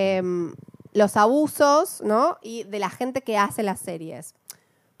los abusos, ¿no? Y de la gente que hace las series.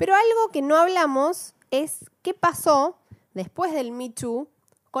 Pero algo que no hablamos es qué pasó después del Me Too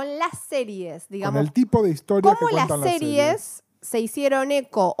con las series, digamos. Con el tipo de historia que cuentan las series se hicieron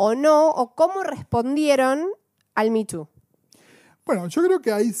eco o no, o cómo respondieron al Me Too. Bueno, yo creo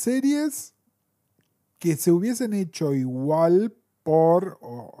que hay series que se hubiesen hecho igual por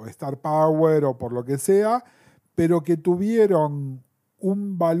Star Power o por lo que sea, pero que tuvieron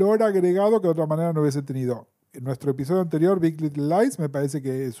un valor agregado que de otra manera no hubiese tenido. En nuestro episodio anterior, Big Little Lies, me parece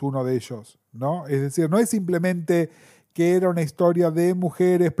que es uno de ellos, ¿no? Es decir, no es simplemente que era una historia de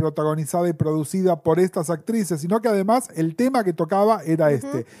mujeres protagonizada y producida por estas actrices, sino que además el tema que tocaba era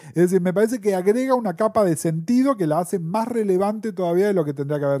este. Es decir, me parece que agrega una capa de sentido que la hace más relevante todavía de lo que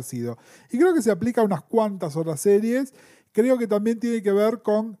tendría que haber sido. Y creo que se aplica a unas cuantas otras series. Creo que también tiene que ver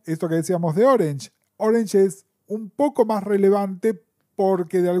con esto que decíamos de Orange. Orange es un poco más relevante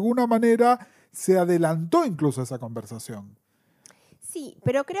porque de alguna manera se adelantó incluso a esa conversación. Sí,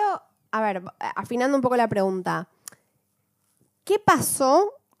 pero creo, a ver, afinando un poco la pregunta, ¿qué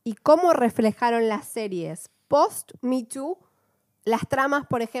pasó y cómo reflejaron las series post-Me Too las tramas,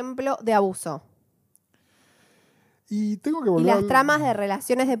 por ejemplo, de abuso? Y tengo que volver. Y las tramas de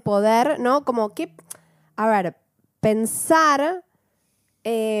relaciones de poder, ¿no? Como que, a ver, pensar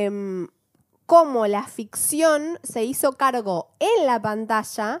cómo la ficción se hizo cargo en la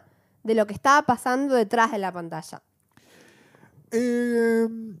pantalla de lo que estaba pasando detrás de la pantalla.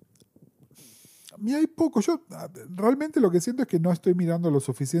 Mira, hay poco. Yo realmente lo que siento es que no estoy mirando lo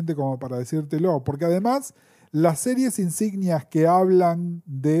suficiente como para decírtelo, porque además las series insignias que hablan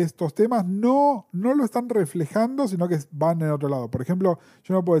de estos temas no lo están reflejando, sino que van en otro lado. Por ejemplo,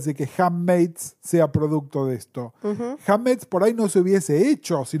 yo no puedo decir que Handmaid's sea producto de esto. Handmaid's por ahí no se hubiese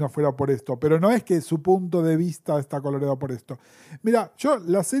hecho si no fuera por esto, pero no es que su punto de vista está coloreado por esto. Mira, yo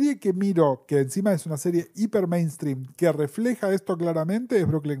la serie que miro, que encima es una serie hiper mainstream, que refleja esto claramente, es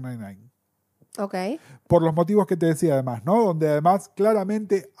Brooklyn Nine-Nine. Okay. Por los motivos que te decía además, ¿no? Donde además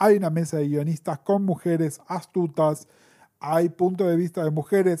claramente hay una mesa de guionistas con mujeres astutas, hay punto de vista de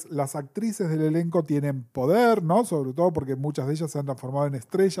mujeres, las actrices del elenco tienen poder, ¿no? Sobre todo porque muchas de ellas se han transformado en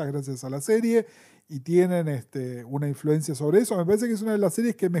estrellas gracias a la serie y tienen una influencia sobre eso. Me parece que es una de las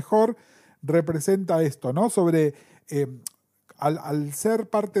series que mejor representa esto, ¿no? Sobre al ser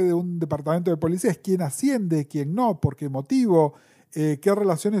parte de un departamento de policía es quién asciende, quién no, por qué motivo, qué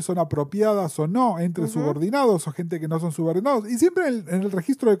relaciones son apropiadas o no entre subordinados o gente que no son subordinados. Y siempre en el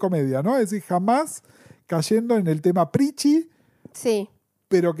registro de comedia, ¿no? Es decir, jamás cayendo en el tema preachy, sí,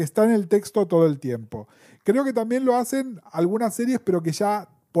 pero que está en el texto todo el tiempo. Creo que también lo hacen algunas series, pero que ya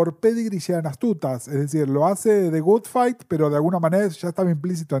por pedigree llegan astutas. Es decir, lo hace The Good Fight, pero de alguna manera ya estaba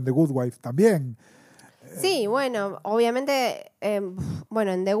implícito en The Good Wife también. Sí, bueno, obviamente, en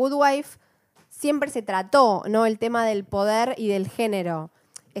The Good Wife siempre se trató, ¿no? El tema del poder y del género.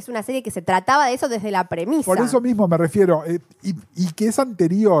 Es una serie que se trataba de eso desde la premisa. Por eso mismo me refiero, y que es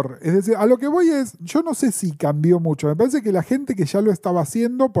anterior. Es decir, a lo que voy es, yo no sé si cambió mucho. Me parece que la gente que ya lo estaba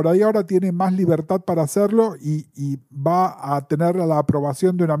haciendo, por ahí ahora tiene más libertad para hacerlo y va a tener la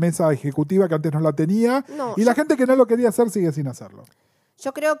aprobación de una mesa ejecutiva que antes no la tenía. La gente que no lo quería hacer sigue sin hacerlo.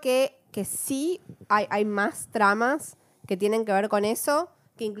 Yo creo que sí hay más tramas que tienen que ver con eso,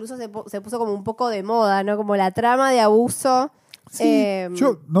 que incluso se puso como un poco de moda, ¿no? Como la trama de abuso. Sí,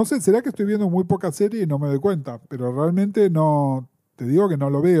 yo no sé, será que estoy viendo muy poca serie y no me doy cuenta, pero realmente no, te digo que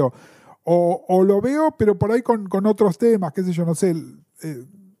no lo veo. O lo veo, pero por ahí con otros temas, qué sé yo, no sé.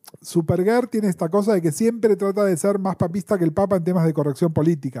 Supergirl tiene esta cosa de que siempre trata de ser más papista que el Papa en temas de corrección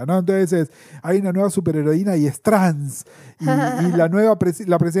política, ¿no? Entonces hay una nueva superheroína y es trans, y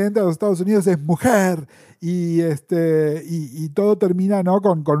la presidenta de los Estados Unidos es mujer, y todo termina, ¿no?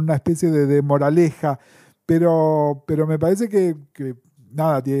 con una especie de moraleja, pero me parece que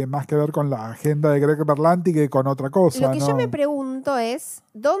nada, tiene más que ver con la agenda de Greg Berlanti que con otra cosa. Lo que yo me pregunto es,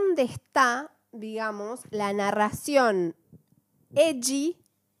 ¿dónde está, digamos, la narración edgy,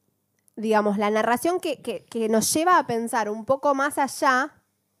 digamos, la narración que nos lleva a pensar un poco más allá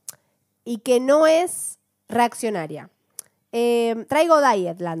y que no es reaccionaria? Traigo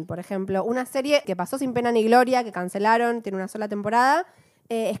Dietland, por ejemplo, una serie que pasó sin pena ni gloria, que cancelaron, tiene una sola temporada,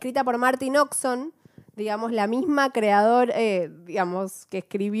 escrita por Martin Oxon, digamos, la misma creador, digamos, que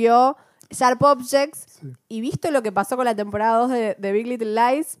escribió Sharp Objects, sí. Y visto lo que pasó con la temporada 2 de Big Little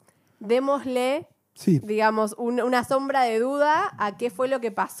Lies, démosle... Sí. Digamos, una sombra de duda a qué fue lo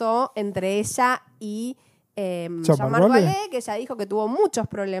que pasó entre ella y Jean-Marc Vallée, que ella dijo que tuvo muchos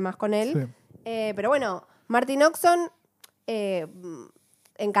problemas con él. Sí. Pero bueno, Martin Oxon,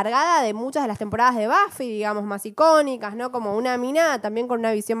 encargada de muchas de las temporadas de Buffy, digamos, más icónicas, ¿no? Como una mina también con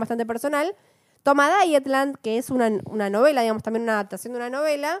una visión bastante personal, toma Dietland, que es una novela, digamos, también una adaptación de una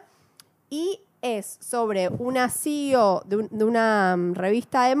novela, y es sobre una CEO de una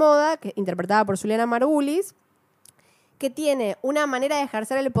revista de moda, interpretada por Juliana Margulis, que tiene una manera de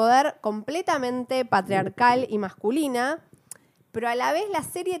ejercer el poder completamente patriarcal y masculina, pero a la vez la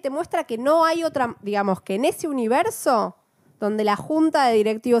serie te muestra que no hay otra, digamos, que en ese universo, donde la junta de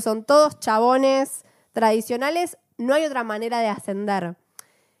directivos son todos chabones tradicionales, no hay otra manera de ascender.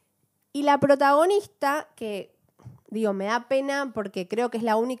 Y la protagonista, que... digo, me da pena porque creo que es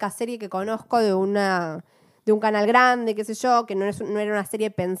la única serie que conozco de una de un canal grande, qué sé yo, que no era una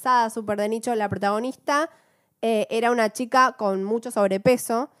serie pensada súper de nicho. La protagonista era una chica con mucho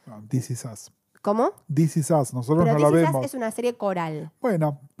sobrepeso. This Is Us. ¿Cómo? This Is Us, nosotros pero no la vemos. This Is Us es una serie coral.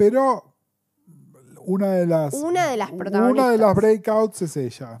 Bueno, pero una de las protagonistas. Una de las breakouts es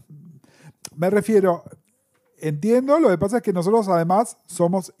ella. Me refiero, entiendo, lo que pasa es que nosotros además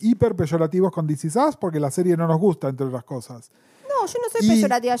somos hiper peyorativos con This Is Us porque la serie no nos gusta, entre otras cosas. No, yo no soy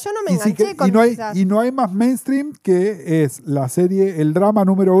peyorativa, yo no me enganché con This Is Us. Y no hay más mainstream que es la serie, el drama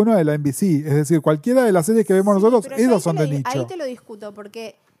número 1 de la NBC. Es decir, cualquiera de las series que vemos nosotros, esos son de nicho. Ahí te lo discuto,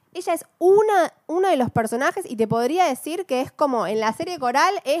 porque ella es uno de los personajes y te podría decir que es como en la serie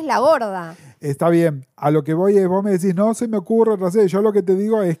coral es la gorda. Está bien, a lo que voy es, vos me decís, no se me ocurre otra serie. Yo lo que te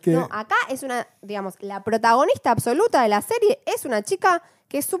digo es que... No, acá es la protagonista absoluta de la serie es una chica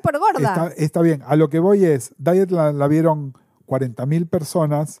que es súper gorda. Está bien, a lo que voy es, Diet la vieron 40.000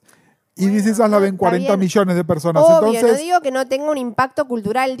 personas y This Is Us la ven 40 millones de personas. Obvio, entonces, no digo que no tenga un impacto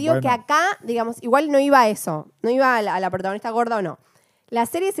cultural, digo que acá, igual no iba a eso, no iba a la protagonista gorda o no. La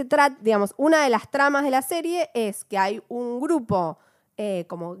serie se trata, una de las tramas de la serie es que hay un grupo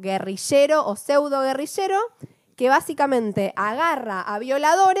como guerrillero o pseudo guerrillero que básicamente agarra a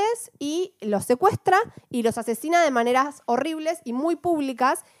violadores y los secuestra y los asesina de maneras horribles y muy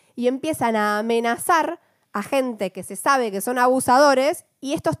públicas y empiezan a amenazar a gente que se sabe que son abusadores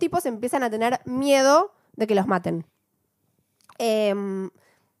y estos tipos empiezan a tener miedo de que los maten.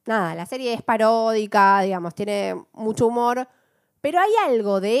 La serie es paródica, tiene mucho humor. Pero hay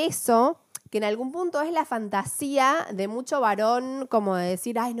algo de eso que en algún punto es la fantasía de mucho varón, como de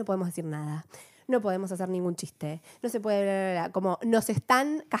decir, ay, no podemos decir nada, no podemos hacer ningún chiste, no se puede, bla, bla, bla, como nos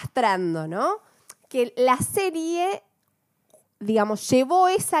están castrando, ¿no? Que la serie, llevó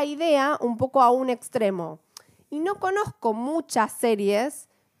esa idea un poco a un extremo. Y no conozco muchas series,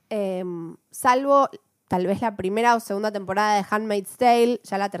 salvo tal vez la primera o segunda temporada de Handmaid's Tale,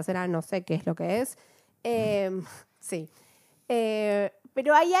 ya la tercera no sé qué es lo que es. Sí.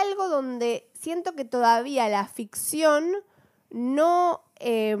 Pero hay algo donde siento que todavía la ficción no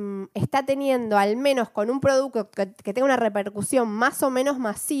está teniendo, al menos con un producto que tenga una repercusión más o menos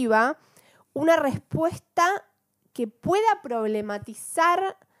masiva, una respuesta que pueda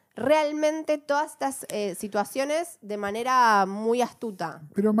problematizar realmente todas estas situaciones de manera muy astuta.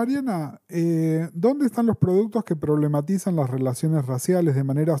 Pero Mariana, ¿dónde están los productos que problematizan las relaciones raciales de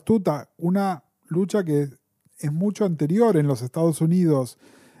manera astuta? Una lucha que es mucho anterior en los Estados Unidos.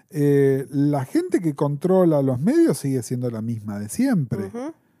 La gente que controla los medios sigue siendo la misma de siempre.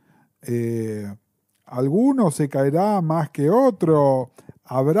 Uh-huh. Alguno se caerá más que otro.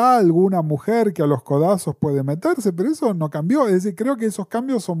 Habrá alguna mujer que a los codazos puede meterse, pero eso no cambió. Es decir, creo que esos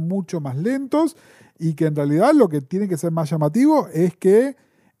cambios son mucho más lentos y que en realidad lo que tiene que ser más llamativo es que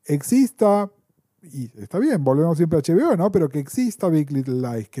exista, y está bien, volvemos siempre a HBO, ¿no? Pero que exista Big Little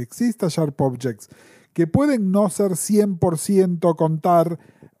Lies, que exista Sharp Objects, que pueden no ser 100% contar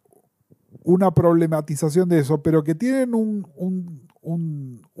una problematización de eso, pero que tienen un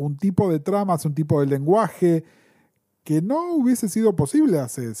tipo de tramas, un tipo de lenguaje que no hubiese sido posible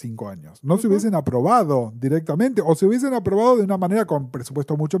hace 5 años. No se hubiesen aprobado directamente, o se hubiesen aprobado de una manera con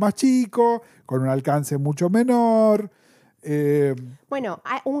presupuesto mucho más chico, con un alcance mucho menor. Bueno,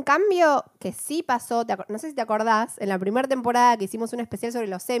 un cambio que sí pasó, no sé si te acordás, en la primera temporada que hicimos un especial sobre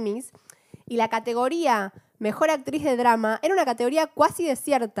los Emmys, y la categoría Mejor Actriz de Drama era una categoría cuasi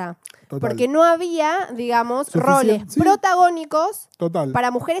desierta. Total. Porque no había, roles protagónicos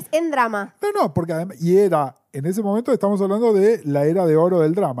para mujeres en drama. No, porque además, en ese momento estamos hablando de la era de oro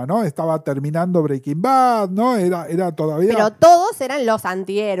del drama, ¿no? Estaba terminando Breaking Bad, ¿no? Era todavía... Pero todos eran los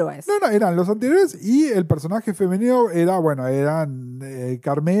antihéroes. No, eran los antihéroes y el personaje femenino eran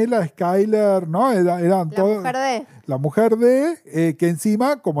Carmela, Skyler, ¿no? Eran todos... La mujer de, que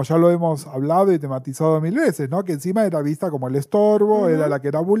encima, como ya lo hemos hablado y tematizado 1000 veces, ¿no? Que encima era vista como el estorbo, era la que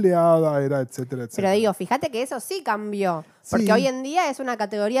era buleada, era etcétera, etcétera. Pero fíjate que eso sí cambió, porque hoy en día es una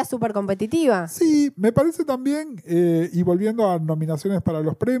categoría súper competitiva. Sí, me parece también, y volviendo a nominaciones para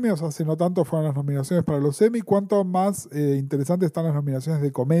los premios, hace no tanto fueron las nominaciones para los Emmy, cuánto más interesantes están las nominaciones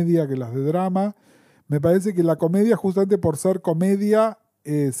de comedia que las de drama. Me parece que la comedia, justamente por ser comedia,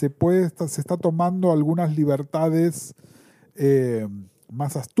 se está tomando algunas libertades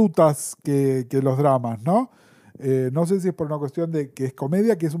más astutas que los dramas, ¿no? No sé si es por una cuestión de que es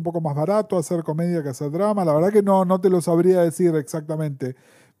comedia, que es un poco más barato hacer comedia que hacer drama. La verdad que no te lo sabría decir exactamente.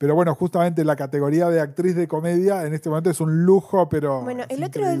 Pero bueno, justamente la categoría de actriz de comedia en este momento es un lujo, pero... Bueno, el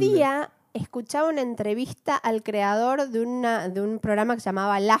otro día escuchaba una entrevista al creador de un programa que se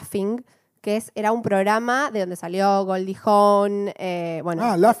llamaba Laughing, que era un programa de donde salió Goldie Hawn.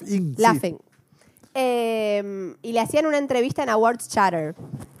 Laughing. Laughing. y le hacían una entrevista en Awards Chatter.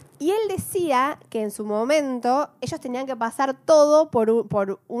 Y él decía que en su momento ellos tenían que pasar todo por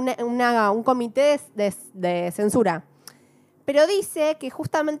un comité de censura. Pero dice que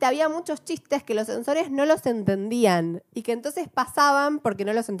justamente había muchos chistes que los censores no los entendían y que entonces pasaban porque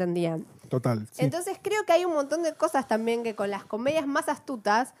no los entendían. Total. Sí. Entonces creo que hay un montón de cosas también que con las comedias más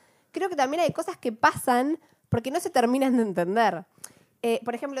astutas, creo que también hay cosas que pasan porque no se terminan de entender.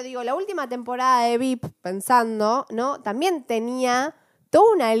 Por ejemplo, digo, la última temporada de VIP, pensando, ¿no? También tenía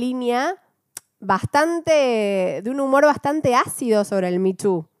toda una línea de un humor bastante ácido sobre el Me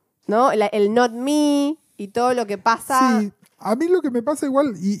Too, ¿no? El not me y todo lo que pasa. Sí, a mí lo que me pasa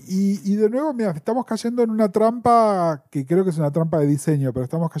igual, y de nuevo, mira, estamos cayendo en una trampa que creo que es una trampa de diseño, pero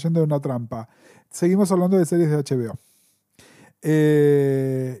estamos cayendo en una trampa. Seguimos hablando de series de HBO.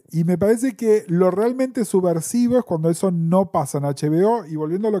 Y me parece que lo realmente subversivo es cuando eso no pasa en HBO. Y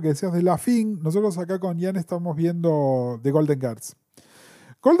volviendo a lo que decías de La Fin, nosotros acá con Ian estamos viendo The Golden Girls.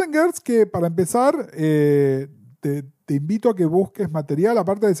 Golden Girls, que para empezar, te invito a que busques material,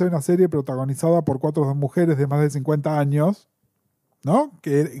 aparte de ser una serie protagonizada por 4 mujeres de más de 50 años, ¿no?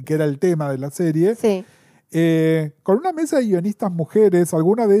 Que era el tema de la serie. Sí. Con una mesa de guionistas mujeres,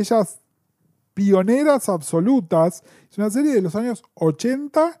 algunas de ellas pioneras absolutas. Es una serie de los años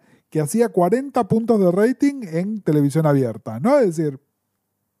 80 que hacía 40 puntos de rating en televisión abierta, ¿no? Es decir,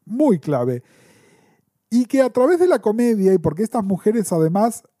 muy clave. Y que a través de la comedia, y porque estas mujeres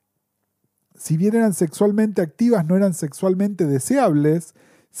además, si bien eran sexualmente activas, no eran sexualmente deseables,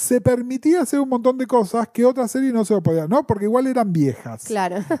 se permitía hacer un montón de cosas que otras series no se lo podían, ¿no? Porque igual eran viejas.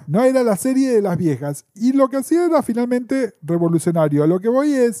 Claro. No era la serie de las viejas. Y lo que hacía era finalmente revolucionario. A lo que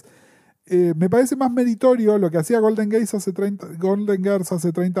voy es, me parece más meritorio lo que hacía Golden Girls hace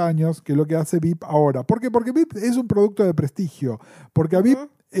 30 años que lo que hace VIP ahora. ¿Por qué? Porque VIP es un producto de prestigio. Porque a VIP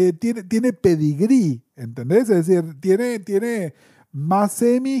tiene pedigrí, ¿entendés? Es decir, tiene más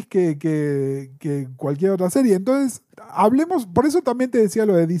semis que cualquier otra serie. Entonces, hablemos, por eso también te decía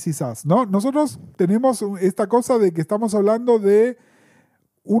lo de This Is Us, ¿no? Nosotros tenemos esta cosa de que estamos hablando de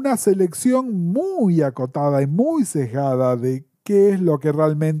una selección muy acotada y muy sesgada de qué es lo que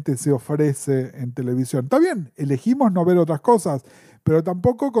realmente se ofrece en televisión. Está bien, elegimos no ver otras cosas, pero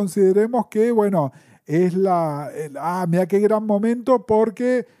tampoco consideremos que, bueno, es mira qué gran momento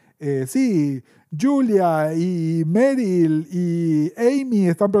porque, sí, Julia y Meryl y Amy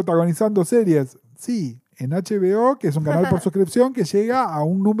están protagonizando series. Sí, en HBO, que es un canal por suscripción que llega a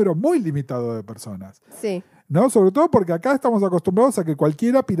un número muy limitado de personas. Sí. ¿No? Sobre todo porque acá estamos acostumbrados a que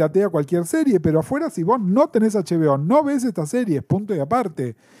cualquiera piratea cualquier serie, pero afuera si vos no tenés HBO, no ves estas series, punto y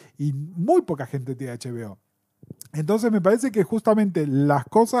aparte. Y muy poca gente tiene HBO. Entonces me parece que justamente las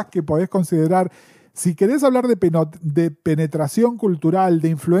cosas que podés considerar, si querés hablar de penetración cultural, de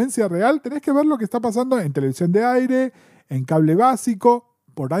influencia real, tenés que ver lo que está pasando en televisión de aire, en cable básico,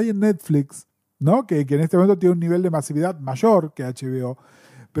 por ahí en Netflix, ¿no? Que en este momento tiene un nivel de masividad mayor que HBO.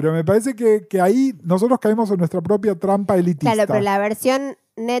 Pero me parece que ahí nosotros caemos en nuestra propia trampa elitista. Claro, pero la versión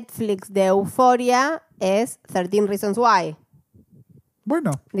Netflix de Euphoria es 13 Reasons Why.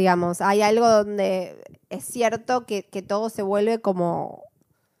 Bueno. Digamos, hay algo donde es cierto que todo se vuelve como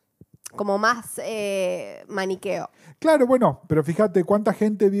más maniqueo. Claro, bueno, pero fíjate cuánta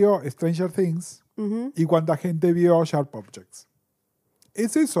gente vio Stranger Things y cuánta gente vio Sharp Objects.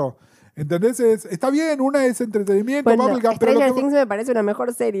 Es eso. ¿Entendés? Está bien, una es entretenimiento. Bueno, Stranger Things me parece una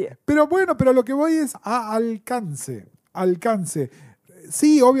mejor serie. Pero bueno, pero lo que voy es a alcance.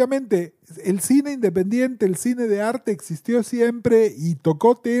 Sí, obviamente, el cine independiente, el cine de arte existió siempre y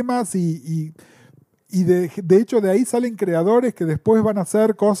tocó temas y de hecho de ahí salen creadores que después van a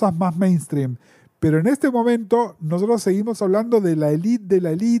hacer cosas más mainstream. Pero en este momento nosotros seguimos hablando de la elite,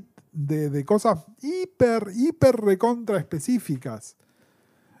 de cosas hiper recontra específicas.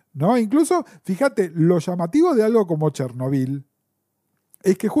 ¿No? Incluso, fíjate, lo llamativo de algo como Chernobyl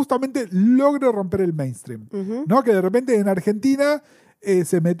es que justamente logra romper el mainstream. ¿No? Que de repente en Argentina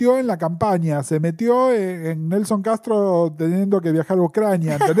se metió en la campaña, se metió en Nelson Castro teniendo que viajar a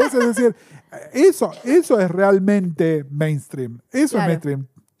Ucrania, ¿entendés? Es decir, eso es realmente mainstream. Eso es mainstream.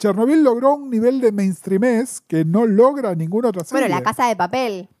 Chernobyl logró un nivel de mainstreamés que no logra ninguna otra serie. Bueno, La Casa de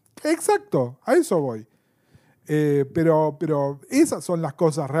Papel. Exacto, a eso voy. Pero esas son las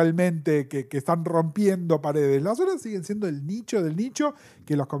cosas realmente que están rompiendo paredes. Las otras siguen siendo el nicho del nicho,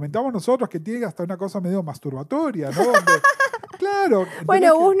 que los comentamos nosotros, que tiene hasta una cosa medio masturbatoria, ¿no? Claro.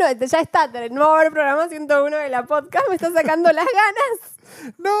 Bueno, ya está, no va a haber programa 101 de la podcast, me está sacando las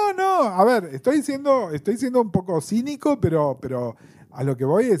ganas. No, a ver, estoy siendo un poco cínico, pero a lo que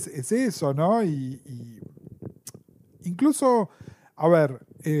voy es eso, ¿no? Y incluso, a ver,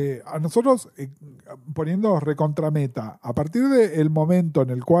 a nosotros, poniendo recontrameta, a partir del momento en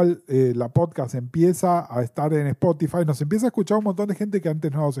el cual la podcast empieza a estar en Spotify, nos empieza a escuchar un montón de gente que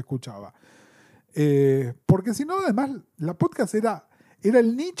antes no nos escuchaba. Porque si no, además, la podcast era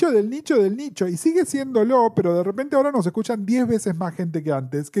el nicho del nicho del nicho, y sigue siéndolo, pero de repente ahora nos escuchan 10 veces más gente que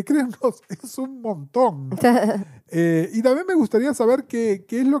antes, que créanos, es un montón. Y también me gustaría saber qué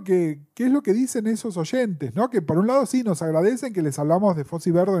es lo que dicen esos oyentes, ¿no? Que por un lado sí nos agradecen que les hablamos de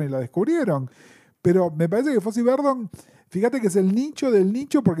Fossey Verdon y la descubrieron, pero me parece que Fossey Verdon, fíjate que es el nicho del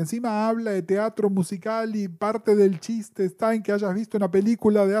nicho, porque encima habla de teatro musical y parte del chiste está en que hayas visto una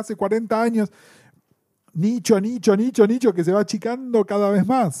película de hace 40 años. Nicho, que se va achicando cada vez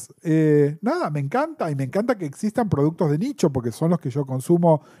más. Nada, me encanta, y me encanta que existan productos de nicho, porque son los que yo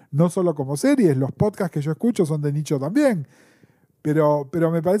consumo no solo como series, los podcasts que yo escucho son de nicho también. Pero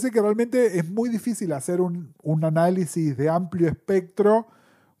me parece que realmente es muy difícil hacer un análisis de amplio espectro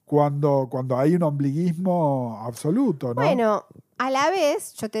cuando hay un ombliguismo absoluto, ¿no? Bueno, a la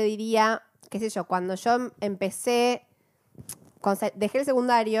vez yo te diría, qué sé yo, cuando yo empecé... Dejé el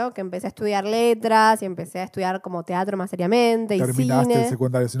secundario, que empecé a estudiar letras y empecé a estudiar como teatro más seriamente y cine. Terminaste el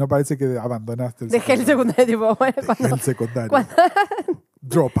secundario, si no parece que abandonaste el Dejé secundario. el secundario, tipo, bueno, Dejé el secundario.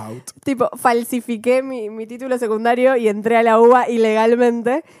 Dropout. Tipo, falsifiqué mi título secundario y entré a la UBA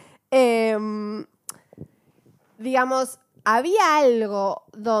ilegalmente. Digamos, había algo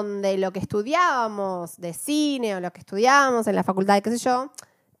donde lo que estudiábamos de cine o lo que estudiábamos en la facultad de qué sé yo,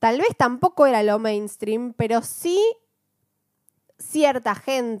 tal vez tampoco era lo mainstream, pero sí cierta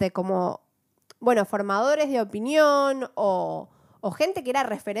gente como, bueno, formadores de opinión o gente que era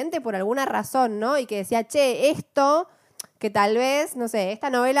referente por alguna razón, ¿no? Y que decía, che, esto, que tal vez, no sé,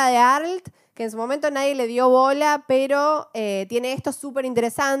 esta novela de Arlt, que en su momento nadie le dio bola, pero tiene esto súper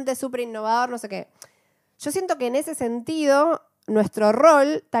interesante, súper innovador, no sé qué. Yo siento que en ese sentido, nuestro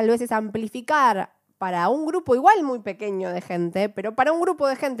rol tal vez es amplificar para un grupo igual muy pequeño de gente, pero para un grupo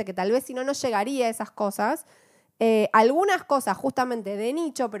de gente que tal vez si no llegaría a esas cosas, algunas cosas justamente de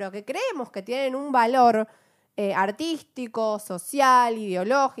nicho, pero que creemos que tienen un valor artístico, social,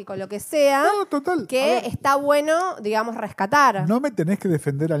 ideológico, lo que sea, no, total. que está bueno, digamos, rescatar. No me tenés que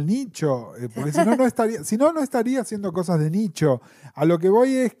defender al nicho, porque si no estaría haciendo cosas de nicho. A lo que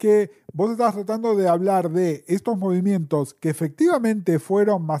voy es que vos estás tratando de hablar de estos movimientos que efectivamente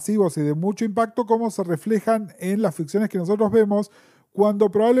fueron masivos y de mucho impacto, cómo se reflejan en las ficciones que nosotros vemos,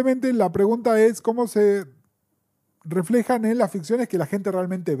 cuando probablemente la pregunta es cómo se reflejan en las ficciones que la gente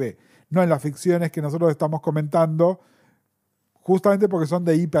realmente ve, no en las ficciones que nosotros estamos comentando, justamente porque son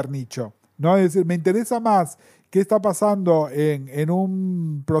de hiper nicho, ¿no? Es decir, me interesa más qué está pasando en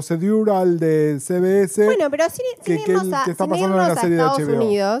un procedural de CBS. Bueno, pero que está pasando en la serie de Estados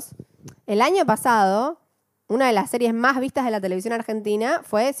Unidos, el año pasado, una de las series más vistas de la televisión argentina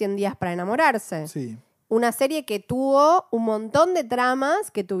fue 100 días para enamorarse. Sí. Una serie que tuvo un montón de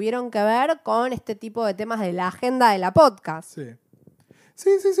tramas que tuvieron que ver con este tipo de temas de la agenda de la podcast. Sí,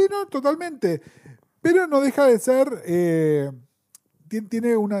 no, totalmente. Pero no deja de ser...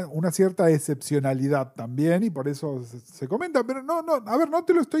 tiene una cierta excepcionalidad también y por eso se comenta. Pero no, a ver, no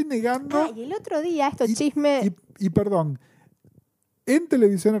te lo estoy negando. Y el otro día, chisme... Y perdón, en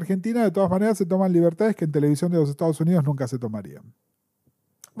televisión argentina de todas maneras se toman libertades que en televisión de los Estados Unidos nunca se tomarían.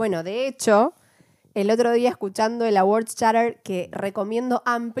 Bueno, de hecho... El otro día escuchando el Awards Chatter, que recomiendo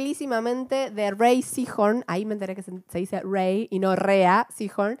amplísimamente, de Ray Seahorn, ahí me enteré que se dice Ray y no Rhea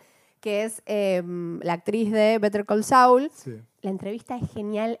Seahorn, que es la actriz de Better Call Saul. Sí. La entrevista es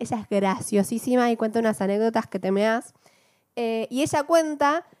genial, ella es graciosísima y cuenta unas anécdotas que te meas. Y ella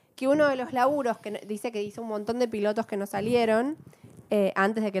cuenta que uno de los laburos, que dice que hizo un montón de pilotos que no salieron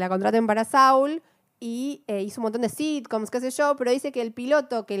antes de que la contraten para Saul, y hizo un montón de sitcoms, qué sé yo, pero dice que el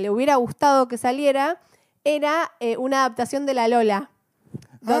piloto que le hubiera gustado que saliera era una adaptación de La Lola,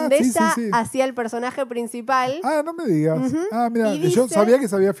 donde ella hacía el personaje principal. Ah, no me digas. Uh-huh. Mira, yo sabía que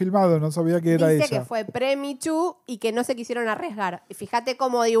se había filmado, no sabía que era ella. Dice que fue pre-Me Too y que no se quisieron arriesgar. Y fíjate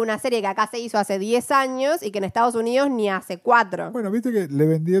cómo digo, una serie que acá se hizo hace 10 años y que en Estados Unidos ni hace 4. Bueno, viste que le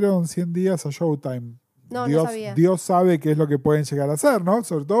vendieron 100 días a Showtime. No sabía. Dios sabe qué es lo que pueden llegar a hacer, ¿no?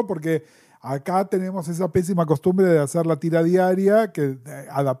 Sobre todo porque... Acá tenemos esa pésima costumbre de hacer la tira diaria, que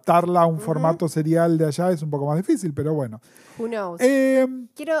adaptarla a un formato serial de allá es un poco más difícil, pero bueno. Who knows?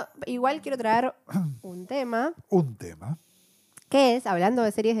 Quiero traer un tema. Un tema. Que es, hablando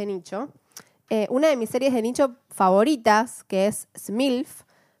de series de nicho, una de mis series de nicho favoritas, que es Smilf,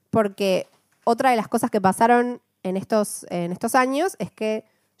 porque otra de las cosas que pasaron en estos años es que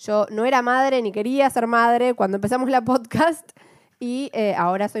yo no era madre ni quería ser madre cuando empezamos la podcast. Y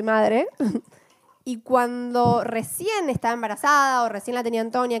ahora soy madre. y cuando recién estaba embarazada o recién la tenía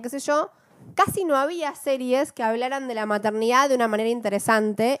Antonia, qué sé yo, casi no había series que hablaran de la maternidad de una manera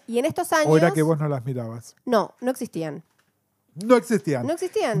interesante. Y en estos años... ¿O era que vos no las mirabas? No, no existían. No existían. No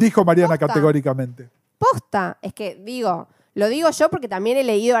existían. Dijo Mariana Posta. Categóricamente. Posta. Es que, lo digo yo porque también he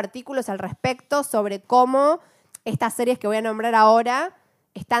leído artículos al respecto sobre cómo estas series que voy a nombrar ahora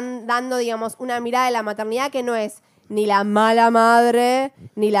están dando, digamos, una mirada de la maternidad que no es ni la mala madre,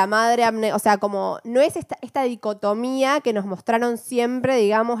 ni la madre o sea, como no es esta dicotomía que nos mostraron siempre,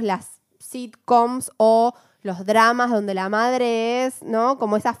 digamos, las sitcoms o los dramas donde la madre es, ¿no?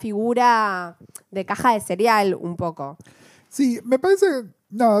 Como esa figura de caja de cereal un poco. Sí, me parece...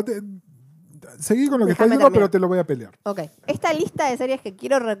 Nada, seguí con lo que estás diciendo, pero te lo voy a pelear. Ok. Esta lista de series que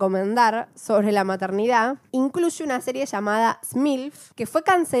quiero recomendar sobre la maternidad incluye una serie llamada SMILF, que fue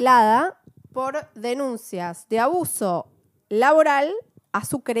cancelada por denuncias de abuso laboral a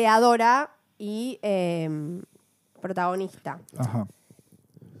su creadora y protagonista. Ajá.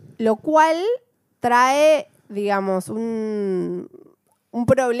 Lo cual trae, digamos, un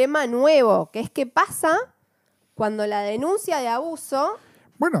problema nuevo, que es qué pasa cuando la denuncia de abuso...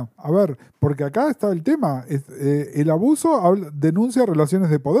 Bueno, a ver, porque acá está el tema. El abuso denuncia relaciones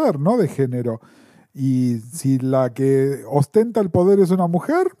de poder, no de género. Y si la que ostenta el poder es una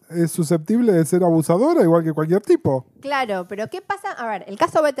mujer, es susceptible de ser abusadora igual que cualquier tipo. Claro, pero ¿qué pasa? A ver, el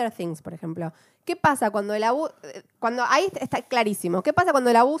caso Better Things, por ejemplo. ¿Qué pasa cuando el abuso... ahí está clarísimo. ¿Qué pasa cuando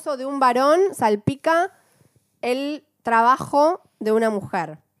el abuso de un varón salpica el trabajo de una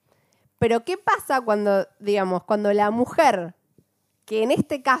mujer? Pero ¿qué pasa cuando, digamos, cuando la mujer, que en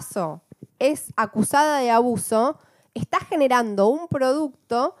este caso es acusada de abuso, está generando un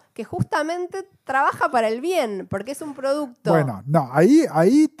producto que justamente trabaja para el bien, porque es un producto... Bueno, no,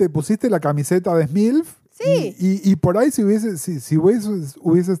 ahí te pusiste la camiseta de SMILF. Sí. Y por ahí si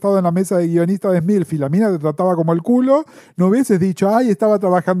hubiese estado en la mesa de guionista de SMILF y la mina te trataba como el culo, no hubieses dicho, ay, estaba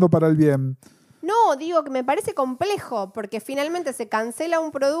trabajando para el bien. No, digo que me parece complejo, porque finalmente se cancela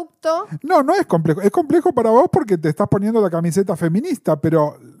un producto... No es complejo. Es complejo para vos porque te estás poniendo la camiseta feminista,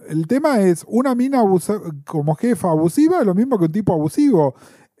 pero el tema es, una mina como jefa abusiva es lo mismo que un tipo abusivo.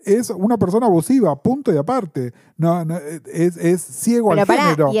 Es una persona abusiva, punto y aparte. No, es ciego pero al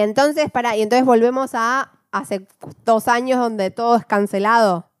género. Y entonces volvemos a hace 2 años donde todo es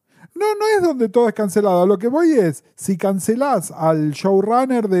cancelado. No es donde todo es cancelado. Lo que voy es, si cancelás al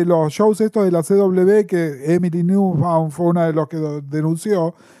showrunner de los shows estos de la CW, que Emily Nussbaum fue una de los que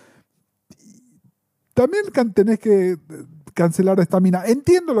denunció, también tenés que cancelar a esta mina.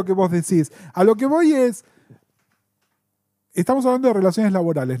 Entiendo lo que vos decís. A lo que voy es, estamos hablando de relaciones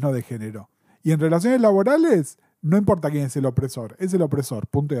laborales, no de género. Y en relaciones laborales, no importa quién es el opresor,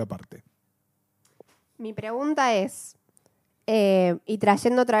 punto y aparte. Mi pregunta es... y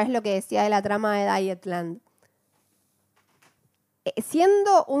trayendo otra vez lo que decía de la trama de Dietland,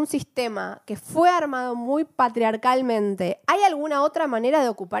 siendo un sistema que fue armado muy patriarcalmente, ¿hay alguna otra manera de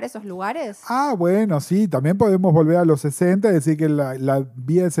ocupar esos lugares? Ah, bueno, sí, también podemos volver a los 60 y decir que la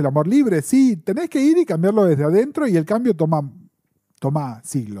vía es el amor libre. Sí, tenés que ir y cambiarlo desde adentro y el cambio toma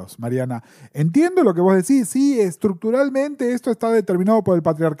siglos, Mariana. Entiendo lo que vos decís, sí, estructuralmente esto está determinado por el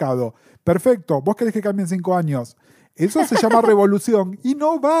patriarcado. Perfecto, vos querés que cambie en 5 años. Eso se llama revolución y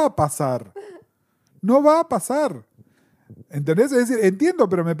no va a pasar. No va a pasar. ¿Entendés? Es decir, entiendo,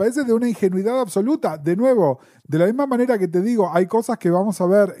 pero me parece de una ingenuidad absoluta. De nuevo, de la misma manera que te digo, hay cosas que vamos a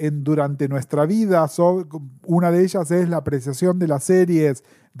ver durante nuestra vida. Una de ellas es la apreciación de las series,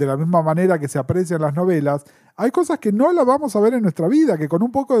 de la misma manera que se aprecian las novelas. Hay cosas que no las vamos a ver en nuestra vida, que con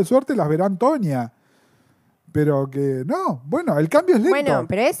un poco de suerte las verá Antonia. Pero que no, bueno, el cambio es lento. Bueno,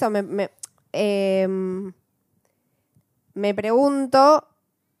 pero eso me pregunto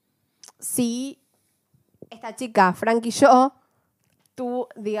si esta chica, Frank y yo, tú,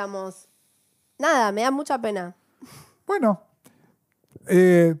 digamos, nada, me da mucha pena. Bueno,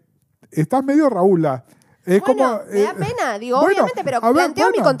 estás medio Raúla. Me da pena, digo, obviamente, pero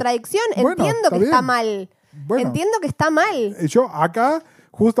planteo mi contradicción. Entiendo que está mal. Entiendo que está mal. Yo acá,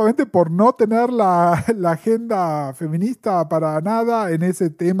 justamente por no tener la agenda feminista para nada en ese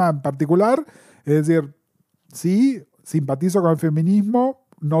tema en particular, es decir, sí, simpatizo con el feminismo,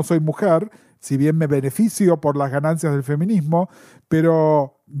 no soy mujer, si bien me beneficio por las ganancias del feminismo,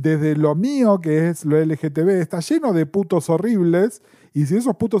 pero desde lo mío, que es lo LGTB, está lleno de putos horribles, y si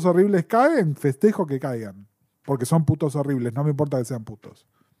esos putos horribles caen, festejo que caigan, porque son putos horribles, no me importa que sean putos.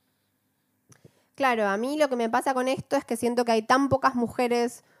 Claro, a mí lo que me pasa con esto es que siento que hay tan pocas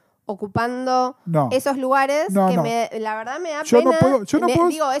mujeres ocupando esos lugares que la verdad me da pena.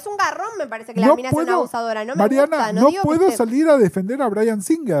 Digo, es un garrón, me parece que la mina es una abusadora. No me Mariana, gusta. No puedo salir a defender a Bryan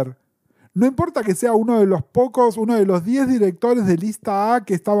Singer. No importa que sea uno de los 10 directores de lista A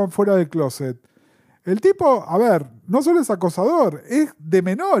que estaban fuera del closet. El tipo, a ver, no solo es acosador, es de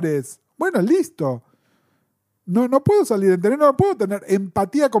menores. Bueno, listo. No puedo salir en terreno, no puedo tener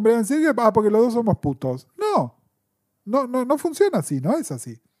empatía con Brian Singer porque los dos somos putos. No funciona así, no es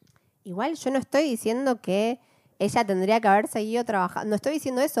así. Igual yo no estoy diciendo que ella tendría que haber seguido trabajando. No estoy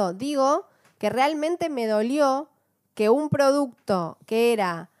diciendo eso. Digo que realmente me dolió que un producto que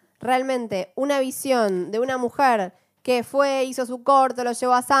era realmente una visión de una mujer que hizo su corto, lo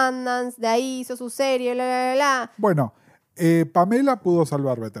llevó a Sundance, de ahí hizo su serie, bla, bla, bla. Bueno, Pamela pudo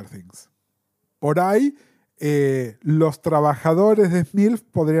salvar Better Things. Por ahí, los trabajadores de SMILF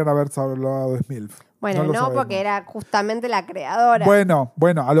podrían haber salvado de SMILF. Bueno, no porque era justamente la creadora.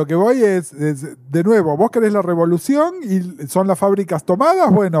 Bueno, a lo que voy es, de nuevo, vos querés la revolución y son las fábricas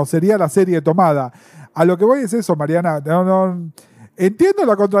tomadas, bueno, sería la serie tomada. A lo que voy es eso, Mariana. No, entiendo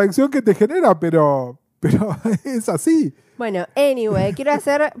la contradicción que te genera, pero es así. Bueno, anyway, quiero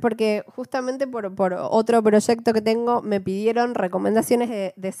hacer, porque justamente por otro proyecto que tengo, me pidieron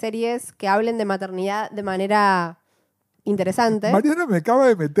recomendaciones de series que hablen de maternidad de manera interesante. Mariana me acaba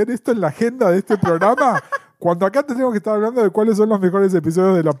de meter esto en la agenda de este programa cuando acá tenemos que estar hablando de cuáles son los mejores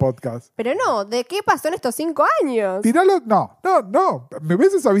episodios de la podcast. Pero no, ¿de qué pasó en estos 5 años? Tiralo, no. Me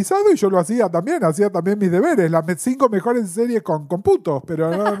hubieses avisado y yo lo hacía también mis deberes, las 5 mejores series con putos, pero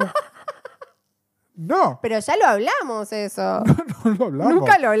no. No. Pero ya lo hablamos eso. No lo hablamos.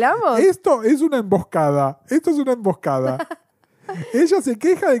 ¿Nunca lo hablamos? Esto es una emboscada. Ella se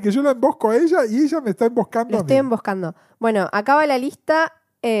queja de que yo la embosco a ella y ella me está emboscando a mí. Estoy emboscando. Bueno, acaba la lista.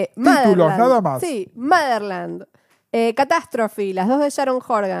 Títulos, nada más. Sí, Motherland. Catastrophe, las 2 de Sharon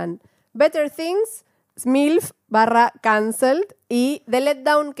Horgan. Better Things, SMILF /Cancelled y The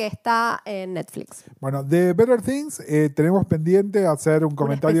Letdown, que está en Netflix. Bueno, de Better Things tenemos pendiente hacer un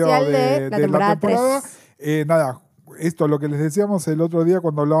comentario de la temporada. Nada, esto lo que les decíamos el otro día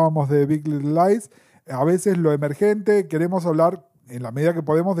cuando hablábamos de Big Little Lies. A veces lo emergente, queremos hablar en la medida que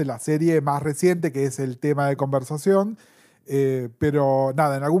podemos de la serie más reciente, que es el tema de conversación. Pero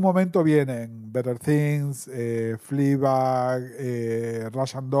nada, en algún momento vienen Better Things, Fleabag,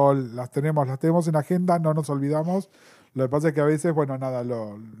 Russian Doll, las tenemos en agenda, no nos olvidamos. Lo que pasa es que a veces, bueno, nada,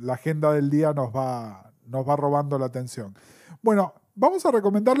 la agenda del día nos va robando la atención. Bueno, vamos a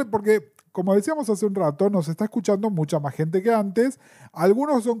recomendarle porque, como decíamos hace un rato, nos está escuchando mucha más gente que antes.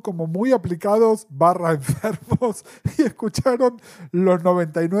 Algunos son como muy aplicados /enfermos y escucharon los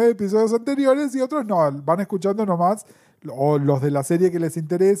 99 episodios anteriores y otros no, van escuchando nomás o los de la serie que les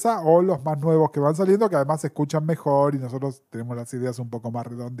interesa o los más nuevos que van saliendo, que además se escuchan mejor y nosotros tenemos las ideas un poco más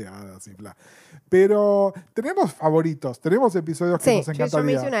redondeadas y bla. Pero tenemos favoritos, tenemos episodios que nos encantaría. Yo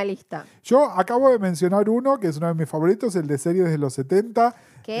me hice una lista. Yo acabo de mencionar uno que es uno de mis favoritos, el de series de los 70.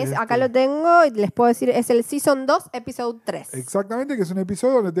 Que es, acá lo tengo y les puedo decir, es el Season 2, Episode 3. Exactamente, que es un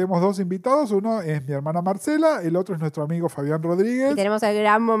episodio donde tenemos 2 invitados. Uno es mi hermana Marcela, el otro es nuestro amigo Fabián Rodríguez. Y tenemos el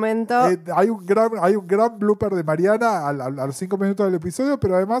gran momento. Hay un gran blooper de Mariana a los 5 minutos del episodio,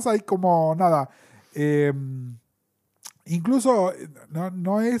 pero además hay como nada. Incluso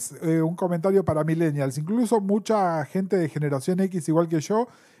no es un comentario para millennials. Incluso mucha gente de generación X, igual que yo,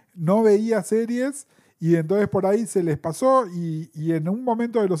 no veía series. Y entonces por ahí se les pasó y en un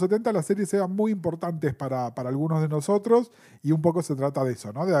momento de los 70 las series eran muy importantes para algunos de nosotros y un poco se trata de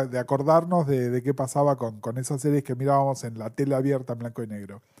eso, ¿no? De acordarnos de qué pasaba con esas series que mirábamos en la tele abierta en blanco y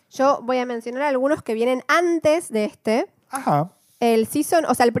negro. Yo voy a mencionar algunos que vienen antes de este. Ajá. El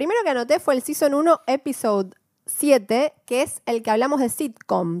primero que anoté fue el Season 1, Episode 7, que es el que hablamos de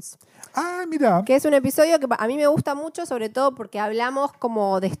sitcoms. Ah, mira. Que es un episodio que a mí me gusta mucho, sobre todo porque hablamos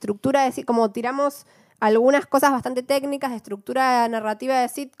como de estructura, como tiramos algunas cosas bastante técnicas de estructura narrativa de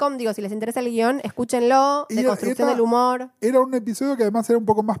sitcom. Digo, si les interesa el guión, escúchenlo, de construcción del humor. Era un episodio que además era un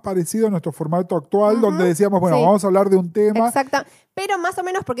poco más parecido a nuestro formato actual, donde decíamos, bueno, vamos a hablar de un tema. Exacto. Pero más o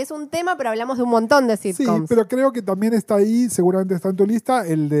menos porque es un tema, pero hablamos de un montón de sitcoms. Sí, pero creo que también está ahí, seguramente está en tu lista,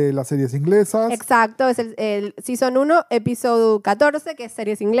 el de las series inglesas. Exacto, es el Season 1, Episodio 14, que es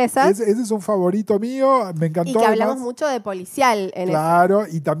series inglesas. Ese es un favorito mío, me encantó. Y que hablamos mucho de policial en Claro,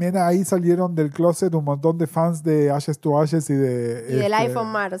 y también ahí salieron del closet un montón de fans de Ashes to Ashes y de Life on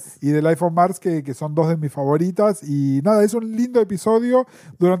Mars. Y de Life on Mars, que son 2 de mis favoritas. Y nada, es un lindo episodio.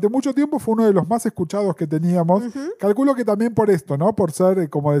 Durante mucho tiempo fue uno de los más escuchados que teníamos. Calculo que también por esto, ¿no? Por ser,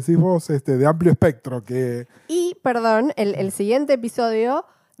 como decís vos, de amplio espectro. Y, perdón, el siguiente episodio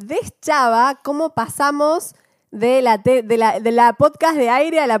deschaba cómo pasamos de la podcast de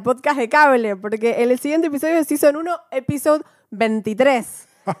aire a la podcast de cable. Porque el siguiente episodio es Season 1, Episodio 23.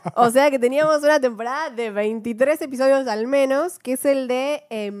 O sea que teníamos una temporada de 23 episodios al menos, que es el de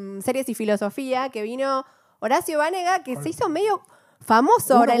Series y Filosofía, que vino Horacio Banega, que se hizo medio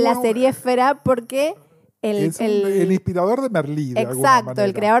famoso ahora en la serie Esfera porque... el inspirador de Merlí, de alguna Exacto, manera.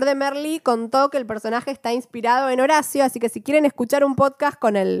 El creador de Merlí contó que el personaje está inspirado en Horacio, así que si quieren escuchar un podcast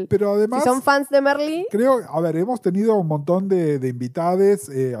con él, pero además, si son fans de Merlí... Creo, hemos tenido un montón de invitades,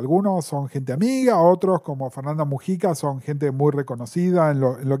 algunos son gente amiga, otros como Fernanda Mujica son gente muy reconocida en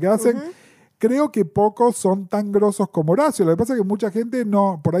lo que hacen. Uh-huh. Creo que pocos son tan grosos como Horacio. Lo que pasa es que mucha gente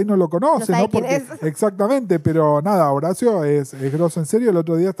por ahí no lo conoce, no sabe quién es. Exactamente, pero nada, Horacio es grosso en serio. El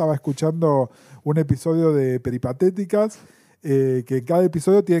otro día estaba escuchando un episodio de Peripatéticas, que en cada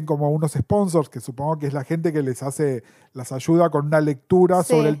episodio tienen como unos sponsors, que supongo que es la gente que las ayuda con una lectura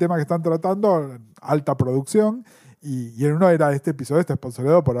sobre el tema que están tratando, alta producción. Y en uno era este episodio,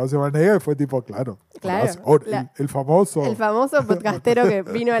 sponsoreado por Horacio Banega, y fue tipo, claro. El famoso. El famoso podcastero que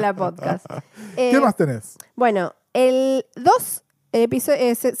vino a la podcast. ¿Qué más tenés? Bueno, Season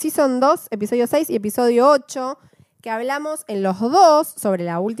 2, episodio 6 y episodio 8, que hablamos en los dos sobre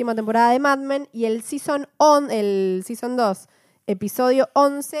la última temporada de Mad Men, y el Season 2, episodio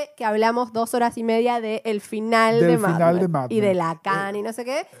 11, que hablamos 2 horas y media del final de Mad Men. Y de Lacan y no sé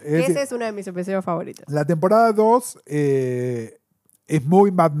qué, que ese es uno de mis episodios favoritos. La temporada 2 es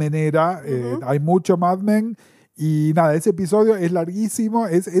muy Mad Menera, hay mucho Mad Men. Y nada, ese episodio es larguísimo.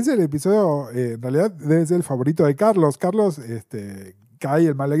 Es el episodio, en realidad debe ser el favorito de Carlos. Carlos, Kai,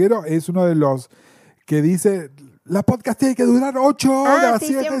 el malaguero, es uno de los que dice... La podcast tiene que durar 8 horas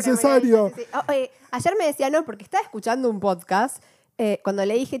si es necesario. Sí. Ayer me decía, no, porque estaba escuchando un podcast, cuando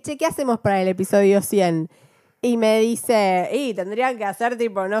le dije, che, ¿qué hacemos para el episodio 100? Y me dice, tendrían que hacer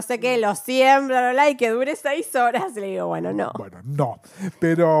tipo, no sé qué, los 100, bla, bla, bla, y que dure 6 horas. Y le digo, bueno, no. Bueno, no.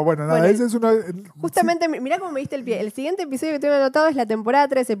 Pero bueno, nada, ese es uno... Justamente, mirá cómo me diste el pie. El siguiente episodio que tengo anotado es la temporada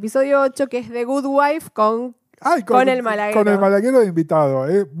 3, episodio 8, que es The Good Wife con el malaguero. Con el malaguero de invitado.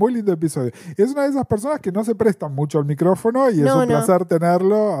 Muy lindo episodio. Es una de esas personas que no se prestan mucho al micrófono y es un placer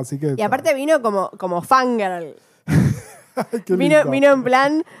tenerlo. Así que, y aparte vino como fangirl. Vino en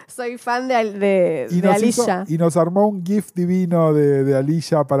plan, soy fan de Alicia. Y nos armó un GIF divino de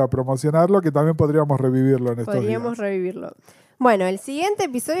Alicia para promocionarlo, que también podríamos revivirlo en estos días. Podríamos revivirlo. Bueno, el siguiente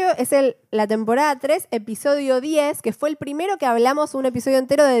episodio es la temporada 3, episodio 10, que fue el primero que hablamos un episodio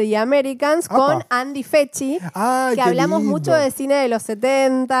entero de The Americans con Andy Fechi, que hablamos mucho de cine de los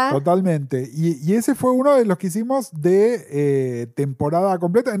 70. Totalmente. Y ese fue uno de los que hicimos de temporada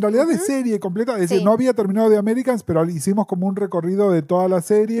completa, en realidad de serie completa, es decir, no había terminado The Americans, pero hicimos como un recorrido de toda la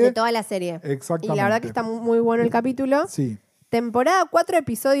serie. De toda la serie. Exactamente. Y la verdad que está muy bueno el capítulo. Sí. Temporada 4,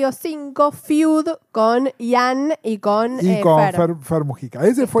 episodio 5, Feud con Ian y con Fer Mujica.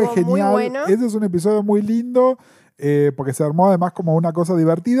 Ese fue genial. Muy bueno. Ese es un episodio muy lindo, porque se armó además como una cosa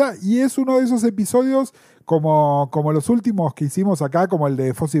divertida, y es uno de esos episodios como los últimos que hicimos acá, como el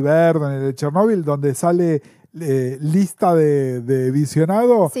de Fosse Verdon, el de Chernobyl, donde sale lista de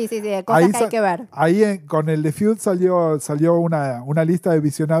visionado. Sí, de cosas que hay que ver. Ahí con el de Feud salió una lista de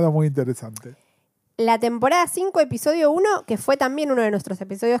visionado muy interesante. La temporada 5, episodio 1, que fue también uno de nuestros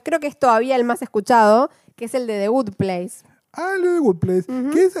episodios, creo que es todavía el más escuchado, que es el de The Good Place. El de The Good Place.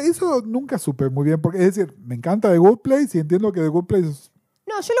 Que eso nunca supe muy bien, porque es decir, me encanta The Good Place y entiendo que The Good Place es...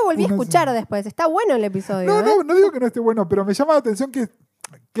 No, yo lo volví a escuchar después, está bueno el episodio. No digo que no esté bueno, pero me llama la atención que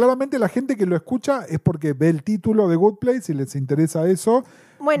claramente la gente que lo escucha es porque ve el título de Good Place y les interesa eso.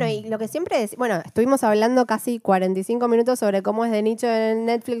 Bueno, y lo que siempre estuvimos hablando casi 45 minutos sobre cómo es de nicho en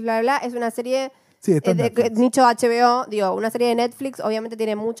Netflix, bla, bla, bla. Es una serie... Sí, está nicho HBO, una serie de Netflix, obviamente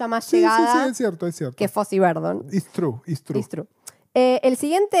tiene mucha más llegada. Sí, es cierto. Que Fosse Verdon. It's true. El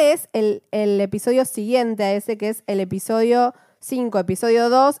siguiente es el episodio siguiente a ese, que es el episodio 5, episodio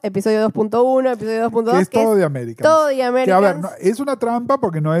 2, episodio 2.1, episodio 2.2. Que es todo de Americans. Todo de Americans. Que, a ver, es una trampa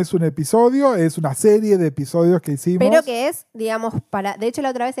porque no es un episodio, es una serie de episodios que hicimos. Pero que es, digamos, de hecho la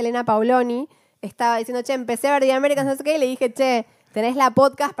otra vez Elena Paoloni estaba diciendo, empecé a ver The Americans, no sé qué, y le dije, tenés la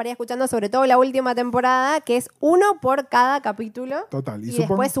podcast para ir escuchando sobre todo la última temporada, que es uno por cada capítulo. Total. Y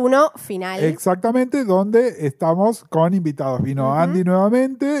después uno final. Exactamente, donde estamos con invitados. Vino Andy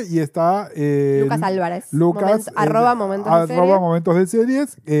nuevamente y está... Lucas Álvarez. @ momentos de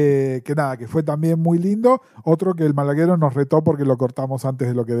series. Que fue también muy lindo. Otro que el malaguero nos retó porque lo cortamos antes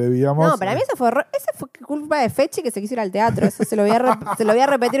de lo que debíamos. No, para mí ese fue culpa de Fechi, que se quiso ir al teatro. Eso se lo voy a repetir.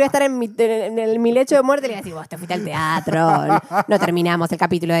 Voy a estar en mi lecho de muerte y le voy a decir, vos te fuiste al teatro. No terminamos el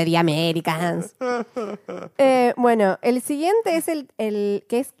capítulo de The Americans. Bueno, el siguiente es el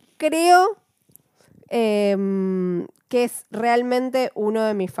que es, creo, que es realmente uno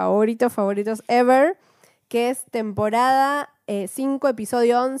de mis favoritos ever, que es temporada 5,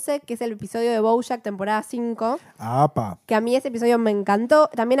 episodio 11, que es el episodio de BoJack, temporada 5. ¡Apa! Que a mí ese episodio me encantó.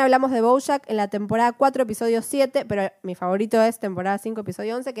 También hablamos de BoJack en la temporada 4, episodio 7, pero mi favorito es temporada 5,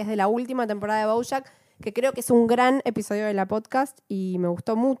 episodio 11, que es de la última temporada de BoJack, que creo que es un gran episodio de la podcast y me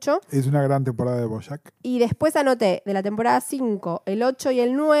gustó mucho. Es una gran temporada de BoJack. Y después anoté de la temporada 5, el 8 y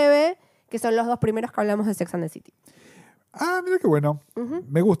el 9, que son los dos primeros que hablamos de Sex and the City. Ah, mira qué bueno.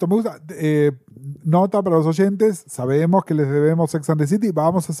 Me gusta. Nota para los oyentes, sabemos que les debemos Sex and the City,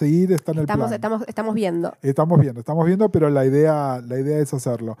 vamos a seguir, está en el plan. Estamos viendo. Estamos viendo, pero la idea es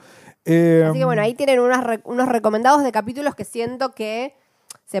hacerlo. Así que bueno, ahí tienen unos recomendados de capítulos que siento que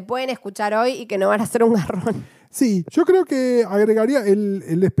se pueden escuchar hoy y que no van a ser un garrón. Sí, yo creo que agregaría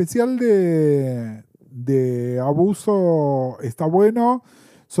el especial de abuso está bueno,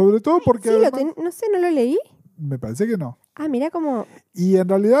 sobre todo porque... Sí, además, no sé, ¿no lo leí? Me parece que no. Ah, mira cómo... Y en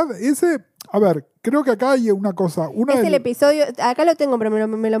realidad a ver, creo que acá hay una cosa... el episodio, acá lo tengo, pero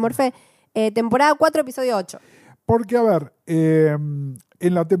me lo morfé. Temporada 4, episodio 8. Porque, a ver, en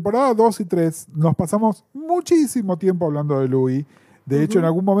la temporada 2 y 3 nos pasamos muchísimo tiempo hablando de Louis. De hecho, en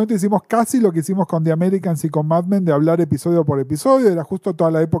algún momento hicimos casi lo que hicimos con The Americans y con Mad Men, de hablar episodio por episodio. Era justo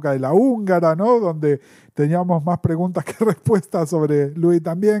toda la época de la húngara, ¿no? Donde teníamos más preguntas que respuestas sobre Louis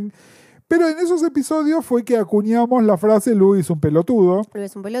también. Pero en esos episodios fue que acuñamos la frase Louis es un pelotudo.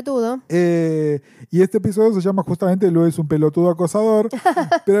 Louis es un pelotudo. Y este episodio se llama justamente Louis es un pelotudo acosador.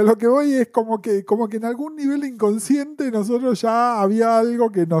 Pero lo que voy es como que en algún nivel inconsciente nosotros ya había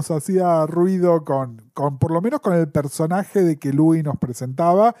algo que nos hacía ruido con por lo menos con el personaje de que Louis nos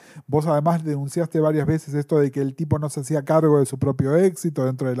presentaba. Vos además denunciaste varias veces esto de que el tipo no se hacía cargo de su propio éxito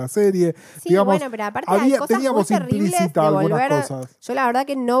dentro de la serie. Sí, digamos, bueno, pero aparte hay cosas teníamos muy terribles implícita de algunas volver. cosas. Yo la verdad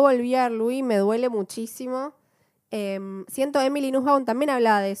que no volví a ver Louis, me duele muchísimo. Siento Emily Nussbaum también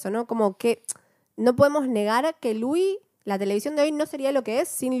hablaba de eso, ¿no? Como que no podemos negar que Louis, la televisión de hoy no sería lo que es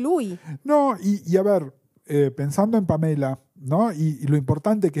sin Louis. No, y a ver, pensando en Pamela, ¿no? Y lo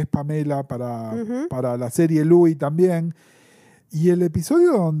importante que es Pamela para la serie Louis también. Y el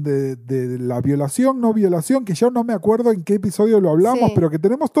episodio donde de la violación, no violación, que yo no me acuerdo en qué episodio lo hablamos, sí, pero que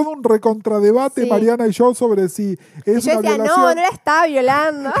tenemos todo un recontradebate, sí, Mariana y yo, sobre si es y yo una decía, violación. no la estaba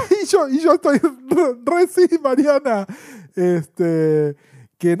violando. y yo estoy sí, Mariana.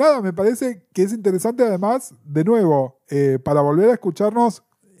 Que nada, me parece que es interesante además, de nuevo, para volver a escucharnos,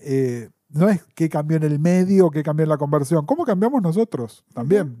 no es qué cambió en el medio, qué cambió en la conversión, cómo cambiamos nosotros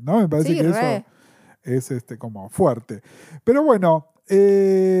también, ¿no? Me parece que eso es como fuerte. Pero bueno,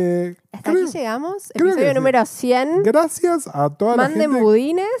 hasta aquí llegamos, episodio número 100. Gracias a toda la gente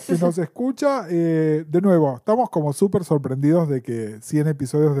budines que nos escucha. De nuevo, estamos como súper sorprendidos de que 100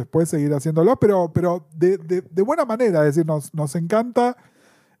 episodios después seguir haciéndolo, pero de buena manera, es decir, nos encanta.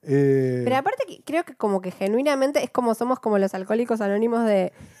 Pero aparte creo que como que genuinamente es como somos como los alcohólicos anónimos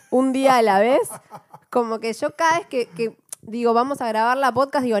de un día a la vez. Como que yo cada vez que digo vamos a grabar la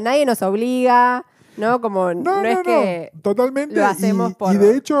podcast, digo nadie nos obliga, ¿no? Como no es que totalmente. Lo hacemos y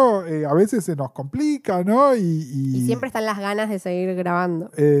de hecho a veces se nos complica, ¿no? Y siempre están las ganas de seguir grabando.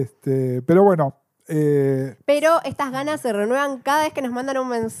 Pero bueno. Pero estas ganas se renuevan cada vez que nos mandan un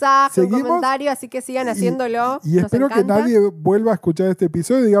mensaje, un comentario, así que sigan haciéndolo. Y espero que nadie vuelva a escuchar este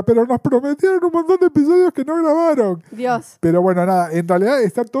episodio y diga, pero nos prometieron un montón de episodios que no grabaron. Dios. Pero bueno, nada, en realidad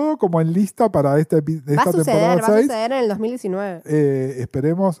está todo como en lista para esta temporada 6. Va a suceder en el 2019.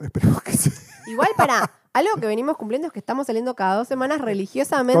 Esperemos que sí. Igual algo que venimos cumpliendo es que estamos saliendo cada 2 semanas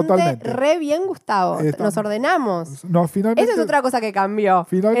religiosamente. Totalmente. Re bien, Gustavo. Nos ordenamos. Finalmente, esa es otra cosa que cambió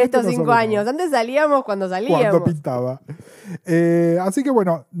en estos 5 años. Antes salíamos cuando salíamos. Cuando pintaba. Así que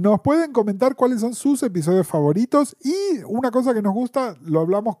bueno, nos pueden comentar cuáles son sus episodios favoritos. Y una cosa que nos gusta, lo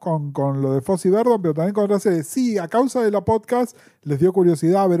hablamos con lo de Foss y Verdon, pero también con otra serie. Si a causa de la podcast les dio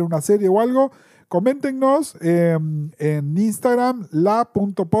curiosidad ver una serie o algo, coméntenos en Instagram,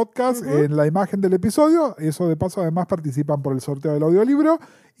 la.podcast, en la imagen del episodio. Eso de paso además participan por el sorteo del audiolibro.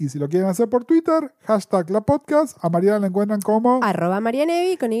 Y si lo quieren hacer por Twitter, #lapodcast. A Mariana la encuentran como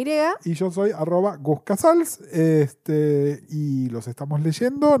 @marianevi con Y. Y yo soy @guscasals. Y los estamos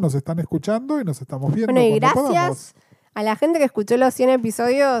leyendo, nos están escuchando y nos estamos viendo. Bueno, y gracias a la gente que escuchó los 100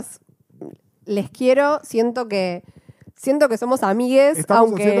 episodios. Les quiero, siento que somos amigues.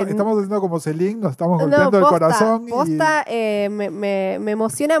 Estamos haciendo como Celine, nos estamos golpeando el corazón. Me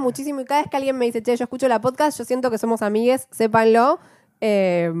emociona muchísimo y cada vez que alguien me dice, che, yo escucho la podcast, yo siento que somos amigues, sépanlo.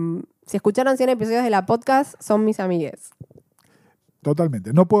 Si escucharon 100 episodios de la podcast, son mis amigues.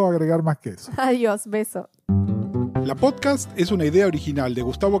 Totalmente, no puedo agregar más que eso. Adiós, beso. La podcast es una idea original de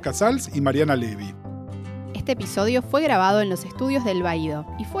Gustavo Casals y Mariana Levy. Este episodio fue grabado en los estudios del Baído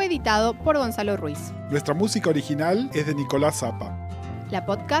y fue editado por Gonzalo Ruiz. Nuestra música original es de Nicolás Zappa. La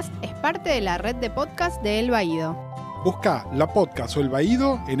podcast es parte de la red de podcast de El Baído. Busca La Podcast o El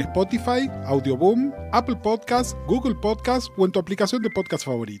Baído en Spotify, Audioboom, Apple Podcasts, Google Podcasts o en tu aplicación de podcast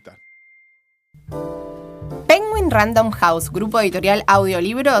favorita. Penguin Random House, grupo editorial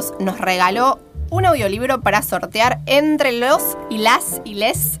Audiolibros, nos regaló un audiolibro para sortear entre los y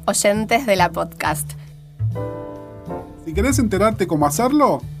les oyentes de la podcast. Si querés enterarte cómo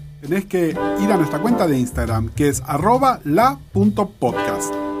hacerlo, tenés que ir a nuestra cuenta de Instagram, que es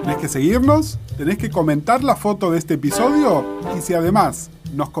 @la.podcast. Tenés que seguirnos, tenés que comentar la foto de este episodio y si además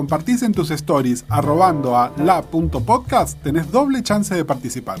nos compartís en tus stories arrobando a la.podcast, tenés doble chance de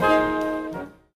participar.